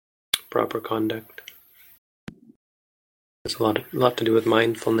proper conduct. It's a lot to do with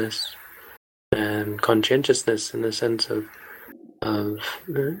mindfulness. and conscientiousness in the sense of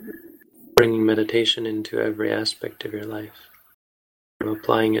bringing meditation into every aspect of your life,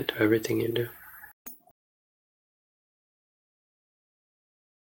 applying it to everything you do.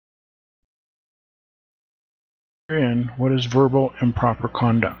 Herein, what is verbal improper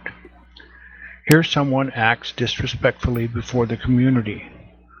conduct? Here someone acts disrespectfully before the community.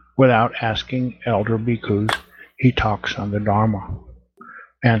 Without asking elder bhikkhus, he talks on the Dharma,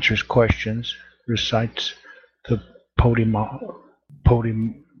 answers questions, recites the Patimokkha,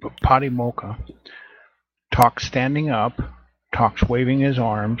 talks standing up, talks waving his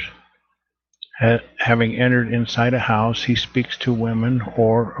arms. Having entered inside a house, he speaks to women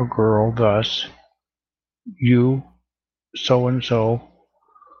or a girl thus, "You, so-and-so,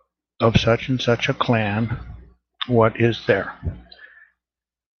 of such and such a clan, what is there?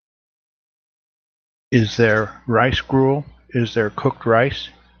 Is there rice gruel? Is there cooked rice?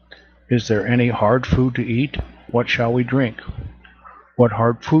 Is there any hard food to eat? What shall we drink? What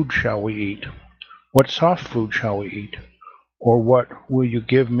hard food shall we eat? What soft food shall we eat? Or what will you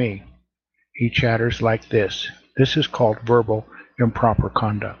give me?" He chatters like this. This is called verbal improper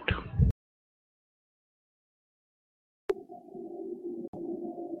conduct.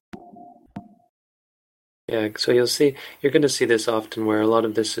 Yeah, so you're going to see this often where a lot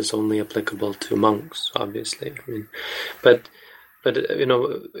of this is only applicable to monks, obviously. I mean, but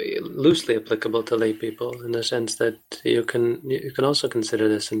loosely applicable to lay people in the sense that you can also consider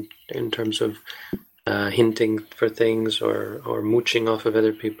this in terms of hinting for things or mooching off of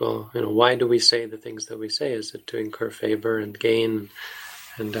other people. Why do we say the things that we say? Is it to incur favor and gain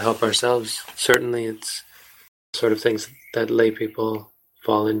and to help ourselves? Certainly, it's sort of things that lay people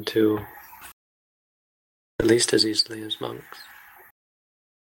fall into at least as easily as monks.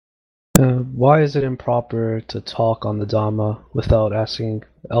 Why is it improper to talk on the Dhamma without asking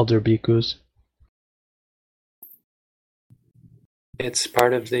elder bhikkhus? It's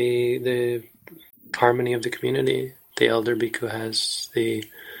part of the harmony of the community. The elder bhikkhu has the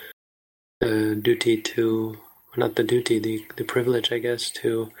duty to, not the duty, the privilege, I guess,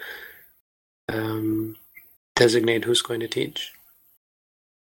 to designate who's going to teach.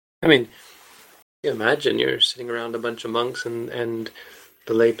 I mean, you imagine you're sitting around a bunch of monks and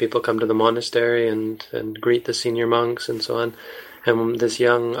the lay people come to the monastery and greet the senior monks and so on. And this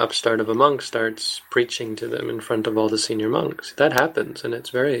young upstart of a monk starts preaching to them in front of all the senior monks. That happens, and it's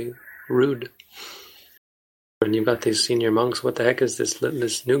very rude. When you've got these senior monks, what the heck is this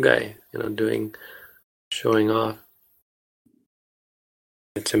new guy, showing off?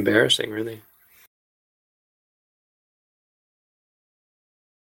 It's embarrassing, really.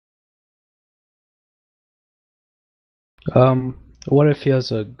 What if he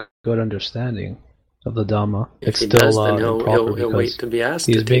has a good understanding of the Dhamma? If he does, then he'll wait to be asked.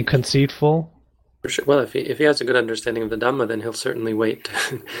 He's being conceitful. For sure. Well, if he has a good understanding of the Dhamma, then he'll certainly wait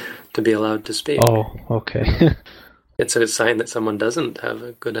to be allowed to speak. Oh, okay. It's a sign that someone doesn't have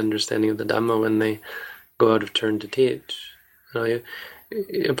a good understanding of the Dhamma when they go out of turn to teach. A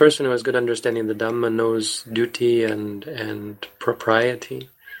person who has good understanding of the Dhamma knows duty and propriety.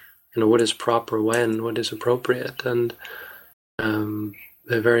 What is proper when, what is appropriate, and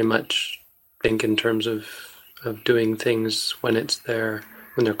they very much think in terms of doing things when they're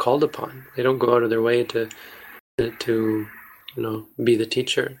called upon. They don't go out of their way to be the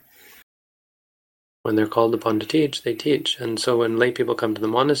teacher. When they're called upon to teach, they teach. And so when lay people come to the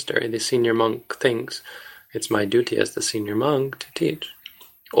monastery, the senior monk thinks it's my duty as the senior monk to teach,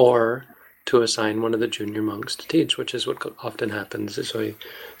 or to assign one of the junior monks to teach, which is what often happens. So he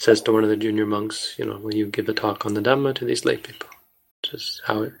says to one of the junior monks, will you give a talk on the Dhamma to these lay people? That's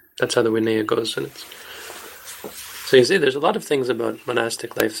how the Vinaya goes. And so you see, there's a lot of things about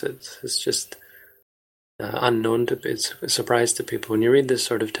monastic life it's just unknown it's a surprise to people. When you read this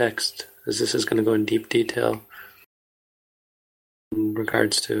sort of text, as this is going to go in deep detail in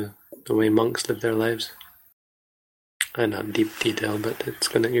regards to the way monks live their lives. Not deep detail, but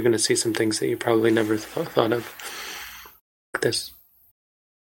you're going to see some things that you probably never thought of. Like this.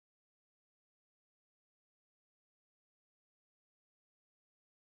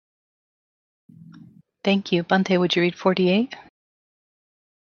 Thank you. Bhante, would you read 48?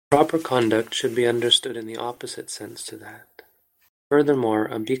 Proper conduct should be understood in the opposite sense to that. Furthermore,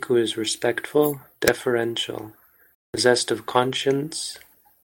 a bhikkhu is respectful, deferential, possessed of conscience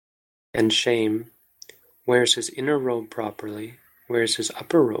and shame, wears his inner robe properly, wears his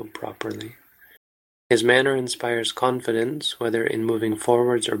upper robe properly. His manner inspires confidence, whether in moving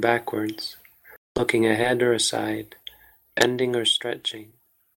forwards or backwards, looking ahead or aside, bending or stretching.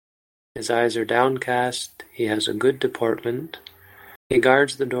 His eyes are downcast, he has a good deportment, He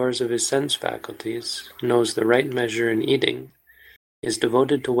guards the doors of his sense faculties, knows the right measure in eating, is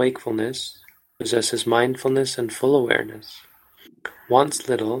devoted to wakefulness, possesses mindfulness and full awareness, wants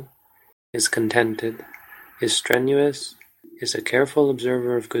little, is contented, is strenuous, is a careful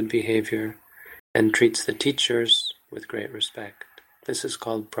observer of good behavior, and treats the teachers with great respect. This is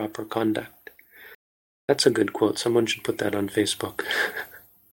called proper conduct. That's a good quote. Someone should put that on Facebook.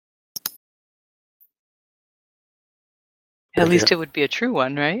 At least it would be a true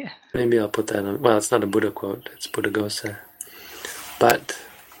one, right? Maybe I'll put that on. Well, it's not a Buddha quote. It's Buddhaghosa. But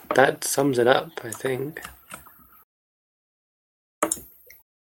that sums it up, I think.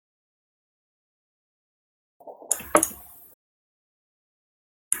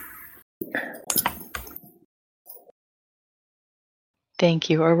 Thank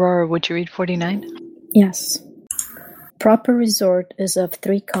you. Aurora, would you read 49? Yes. Proper resort is of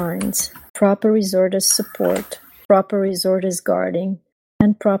three kinds. Proper resort is support, proper resort is guarding,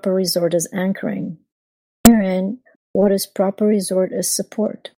 and proper resort is anchoring. Herein, what is proper resort is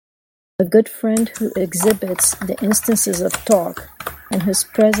support. A good friend who exhibits the instances of talk, in whose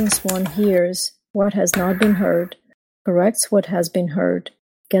presence one hears what has not been heard, corrects what has been heard,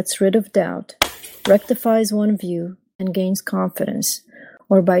 gets rid of doubt, rectifies one view, and gains confidence,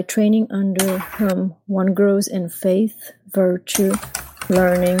 or by training under whom one grows in faith, virtue,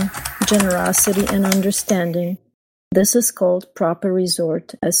 learning, generosity, and understanding. This is called proper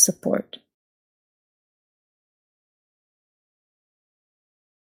resort as support.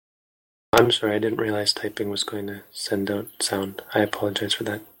 I'm sorry, I didn't realize typing was going to send out sound. I apologize for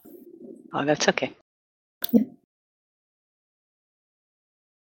that. Oh, that's okay. Yeah.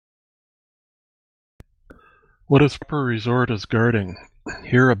 What is proper resort as guarding?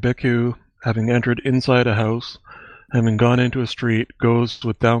 Here a bhikkhu, having entered inside a house, having gone into a street, goes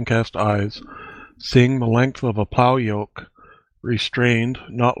with downcast eyes, seeing the length of a plough yoke, restrained,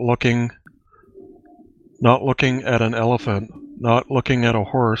 not looking at an elephant, not looking at a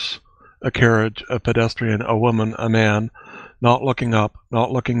horse, a carriage, a pedestrian, a woman, a man, not looking up,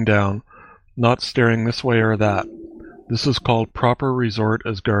 not looking down, not staring this way or that. This is called proper resort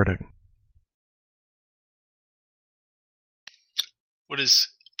as guarding. What is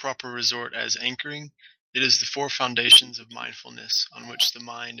proper resort as anchoring? It is the four foundations of mindfulness on which the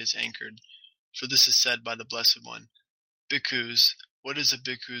mind is anchored. For this is said by the Blessed One, Bhikkhus, what is a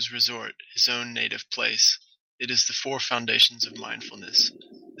bhikkhu's resort, his own native place? It is the four foundations of mindfulness.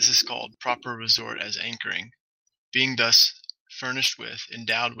 This is called proper resort as anchoring. Being thus furnished with,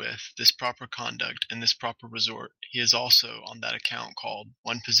 endowed with, this proper conduct and this proper resort, he is also on that account called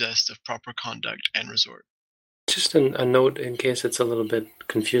one possessed of proper conduct and resort. Just a note in case it's a little bit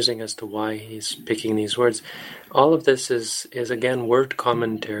confusing as to why he's picking these words. All of this is again word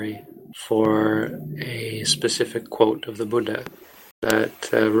commentary for a specific quote of the Buddha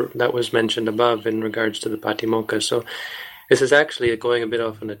that was mentioned above in regards to the Patimokkha. So this is actually going a bit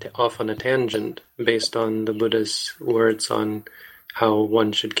off on a tangent based on the Buddha's words on how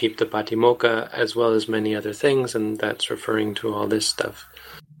one should keep the Patimokkha as well as many other things, and that's referring to all this stuff.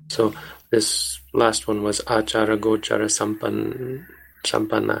 So this last one was Achara Gochara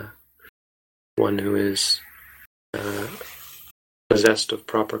Sampanna, one who is possessed of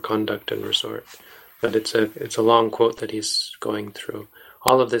proper conduct and resort. But it's a long quote that he's going through.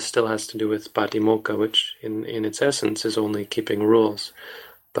 All of this still has to do with Patimokkha, which in its essence is only keeping rules.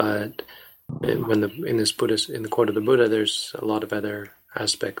 But in the quote of the Buddha, there's a lot of other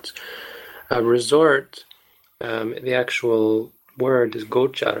aspects. Resort, the actual word is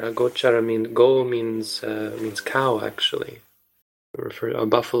gochara. Gochara means cow, actually. A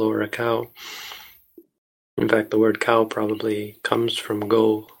buffalo or a cow. In fact, the word cow probably comes from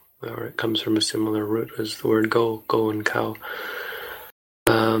go, or it comes from a similar root as the word go and cow.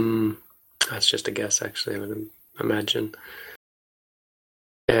 That's just a guess, actually, I would imagine.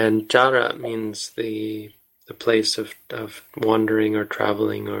 And jara means the place of wandering or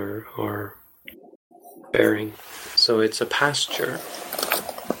traveling or bearing. So it's a pasture.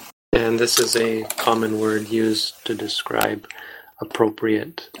 And this is a common word used to describe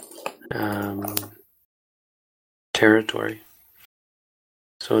appropriate territory.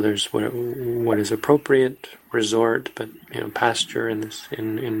 So there's what is appropriate, resort, but pasture in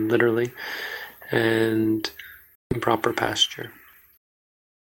literally, and improper pasture.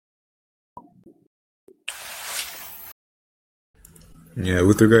 Yeah,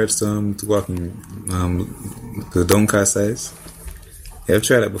 with regards to walking the downcast eyes, yeah, I've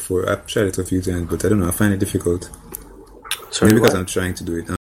tried that before. I've tried it a few times, but I don't know, I find it difficult. Sorry, maybe because what? I'm trying to do it.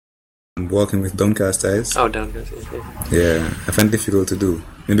 I'm walking with downcast eyes. Oh, downcast eyes. Yeah, I find it difficult to do.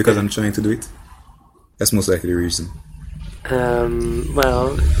 Maybe because I'm trying to do it. That's most likely the reason.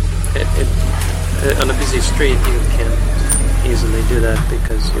 Well, on a busy street you can't easily do that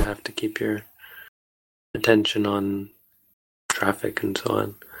because you have to keep your attention on traffic and so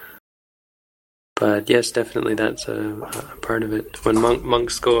on. But yes, definitely that's a part of it. When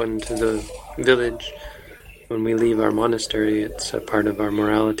monks go into the village, when we leave our monastery, it's a part of our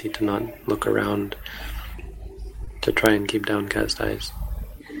morality to not look around, to try and keep downcast eyes.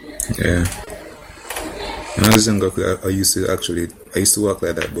 Yeah. When I was younger, I used to walk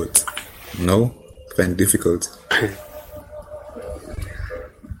like that, but no, I find it difficult.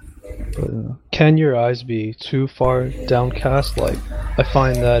 Can your eyes be too far downcast? Like, I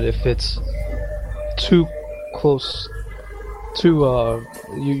find that if it's too close to,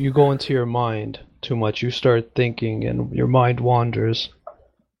 you go into your mind too much, you start thinking and your mind wanders.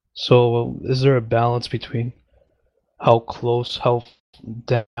 So is there a balance between how close, how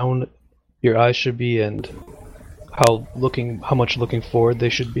down your eyes should be and how much looking forward they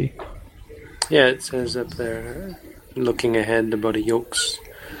should be? Yeah, it says up there, looking ahead about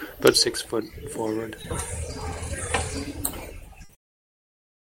 6 foot forward.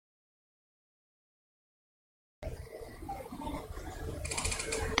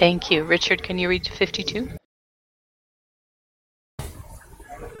 Thank you. Richard, can you read 52?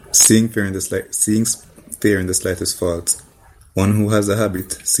 Seeing fear in the slightest fault. One who has a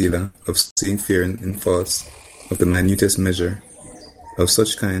habit, Sila, of seeing fear in faults of the minutest measure, of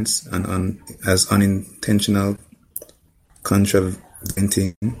such kinds, and as unintentional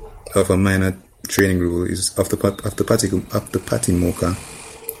contraventing of a minor training rule is of the patimokkha,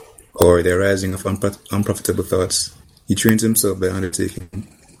 or the arising of unprofitable thoughts. He trains himself by undertaking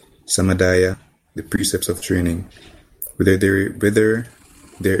samadhaya, the precepts of training. Whether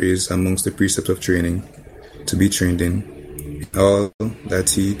there is amongst the precepts of training to be trained in all that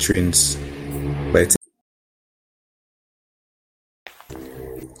he trains by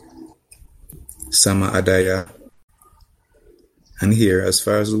sama-adaya. And here, as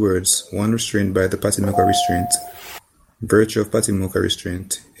far as the words, one restrained by the patimokkha restraint, virtue of patimokkha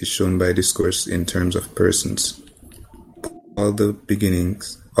restraint is shown by discourse in terms of persons. All that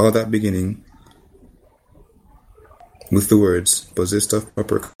beginning with the words, possessed of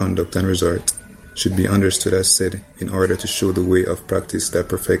proper conduct and resort, should be understood as said in order to show the way of practice that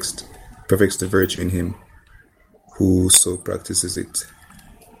perfects the virtue in him who so practices it.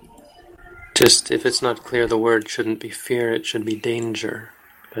 Just, if it's not clear, the word shouldn't be fear, it should be danger.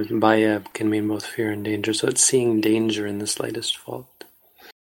 But bhaya can mean both fear and danger, so it's seeing danger in the slightest fault.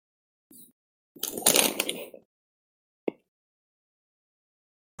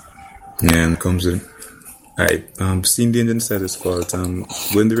 Yeah, and comes in. Seeing danger in the slightest fault.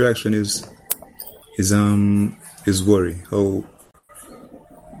 When the reaction is worry, how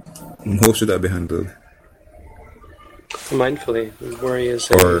should that be handled? Mindfully, worry is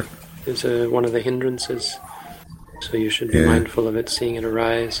one of the hindrances. So you should be mindful of it, seeing it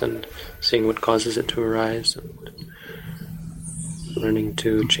arise and seeing what causes it to arise, and learning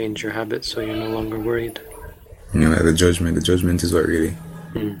to change your habits so you're no longer worried. The judgment is what really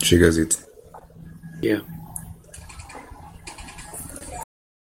triggers it. Yeah.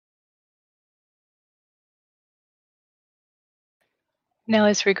 Now,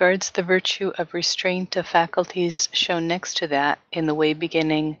 as regards the virtue of restraint of faculties shown next to that in the way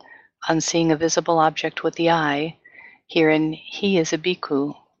beginning on seeing a visible object with the eye, herein he is a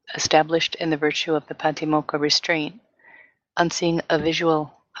bhikkhu, established in the virtue of the patimokkha restraint, on seeing a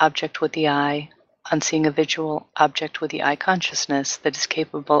visual object with the eye, on seeing a visual object with the eye consciousness that is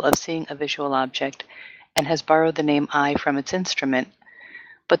capable of seeing a visual object and has borrowed the name eye from its instrument.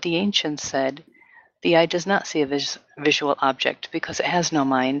 But the ancients said, the eye does not see a visual object because it has no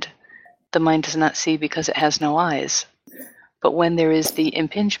mind. The mind does not see because it has no eyes. But when there is the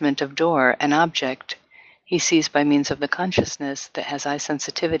impingement of door, an object, he sees by means of the consciousness that has eye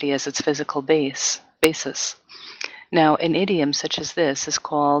sensitivity as its physical basis. Now, an idiom such as this is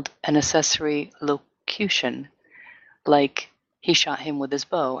called an accessory locution, like he shot him with his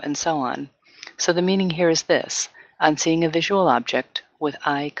bow, and so on. So the meaning here is this, on seeing a visual object with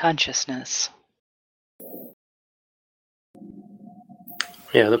eye consciousness.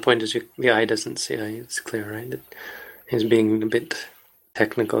 Yeah, the point is the eye doesn't see. It's clear, right? He's being a bit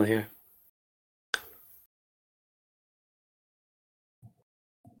technical here.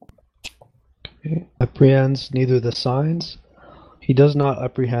 Okay. Apprehends neither the signs. He does not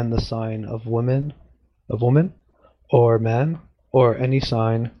apprehend the sign of woman, or man, or any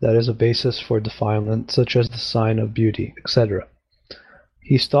sign that is a basis for defilement, such as the sign of beauty, etc.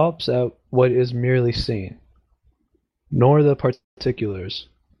 He stops at what is merely seen, nor the particulars.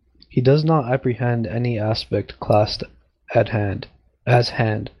 He does not apprehend any aspect classed at hand, as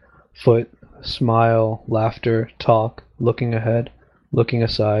hand, foot, smile, laughter, talk, looking ahead, looking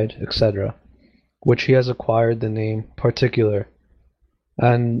aside, etc., which he has acquired the name particular,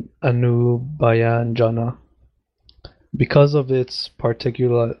 and anubayanjana, because of its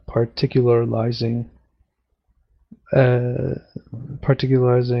particularizing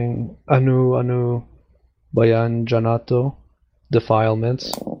anubayanjanato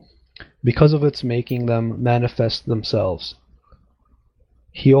defilements, because of its making them manifest themselves.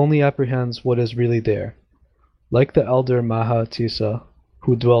 He only apprehends what is really there, like the elder Mahatissa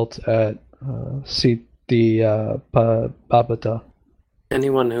who dwelt at Sitiyapabhata.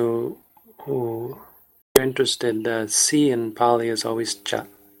 Anyone who you're interested, C in Pali is always cha.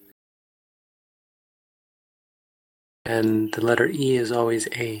 And the letter E is always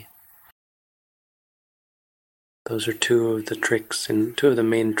A. Those are two of the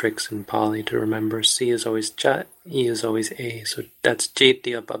main tricks in Pali to remember. C is always cha, E is always A. So that's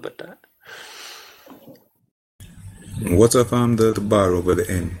Chaitiyapabhata. What of the bar over the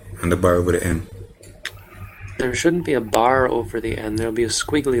N and the bar over the N? There shouldn't be a bar over the N. There'll be a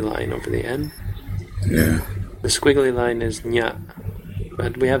squiggly line over the N. Yeah. The squiggly line is nya.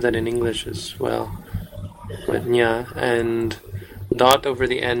 But we have that in English as well. But nya. And dot over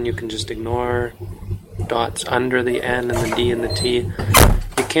the N you can just ignore. Dots under the N and the D and the T you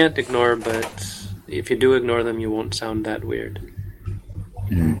can't ignore, but if you do ignore them you won't sound that weird.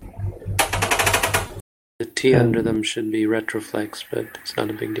 The T under them should be retroflex, but it's not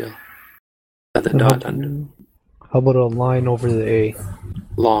a big deal. The dot under. How about a line over the A?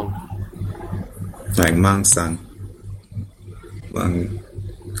 Long. Like Mangsang. The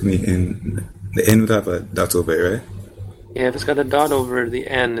N would have a dot over it, right? Yeah, if it's got a dot over the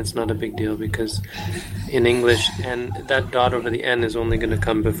N, it's not a big deal, because in English, and that dot over the N is only going to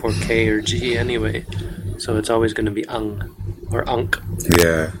come before K or G anyway, so it's always going to be ung or unk.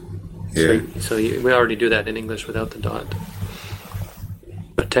 Yeah. So we already do that in English without the dot.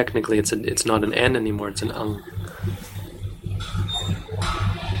 But technically, it's not an N anymore; it's an ung.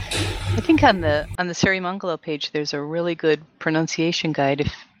 I think on the Sirimangalo page, there's a really good pronunciation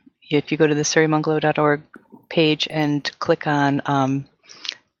guide. If you go to the sirimangalo.org page and click on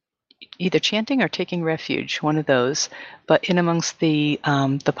either chanting or taking refuge, one of those. But in amongst the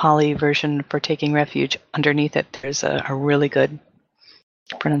Pali version for taking refuge, underneath it, there's a really good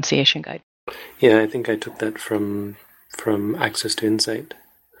pronunciation guide. Yeah, I think I took that from Access to Insight.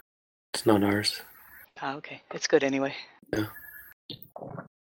 It's not ours. Oh, okay. It's good anyway. Yeah.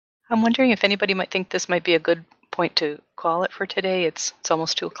 I'm wondering if anybody might think this might be a good point to call it for today. It's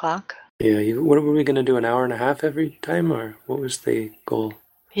almost 2:00. Yeah, what were we going to do, an hour and a half every time, or what was the goal?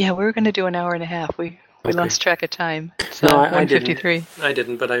 Yeah, we were going to do an hour and a half. We lost track of time. It's no, 1:53. I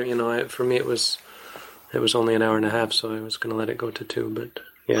didn't, but for me it was only an hour and a half, so I was going to let it go to 2. But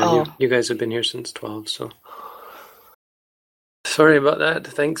yeah, you guys have been here since 12, so sorry about that.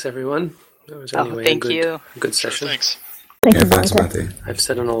 Thanks, everyone. That was anyway thank you. A good session. Thanks. Thank you, Thanks, Bhante. Bhante. I've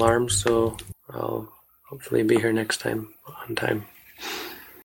set an alarm, so I'll hopefully be here next time on time.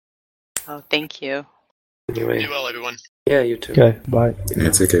 Oh, thank you. Anyway. Be well, everyone. Yeah, you too. Okay, bye. Yeah,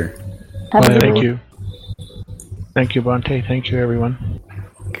 take care. Have a good Thank one. you. Thank you, Bhante. Thank you, everyone.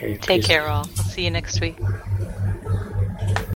 Okay. Take peace. care, all. I'll see you next week.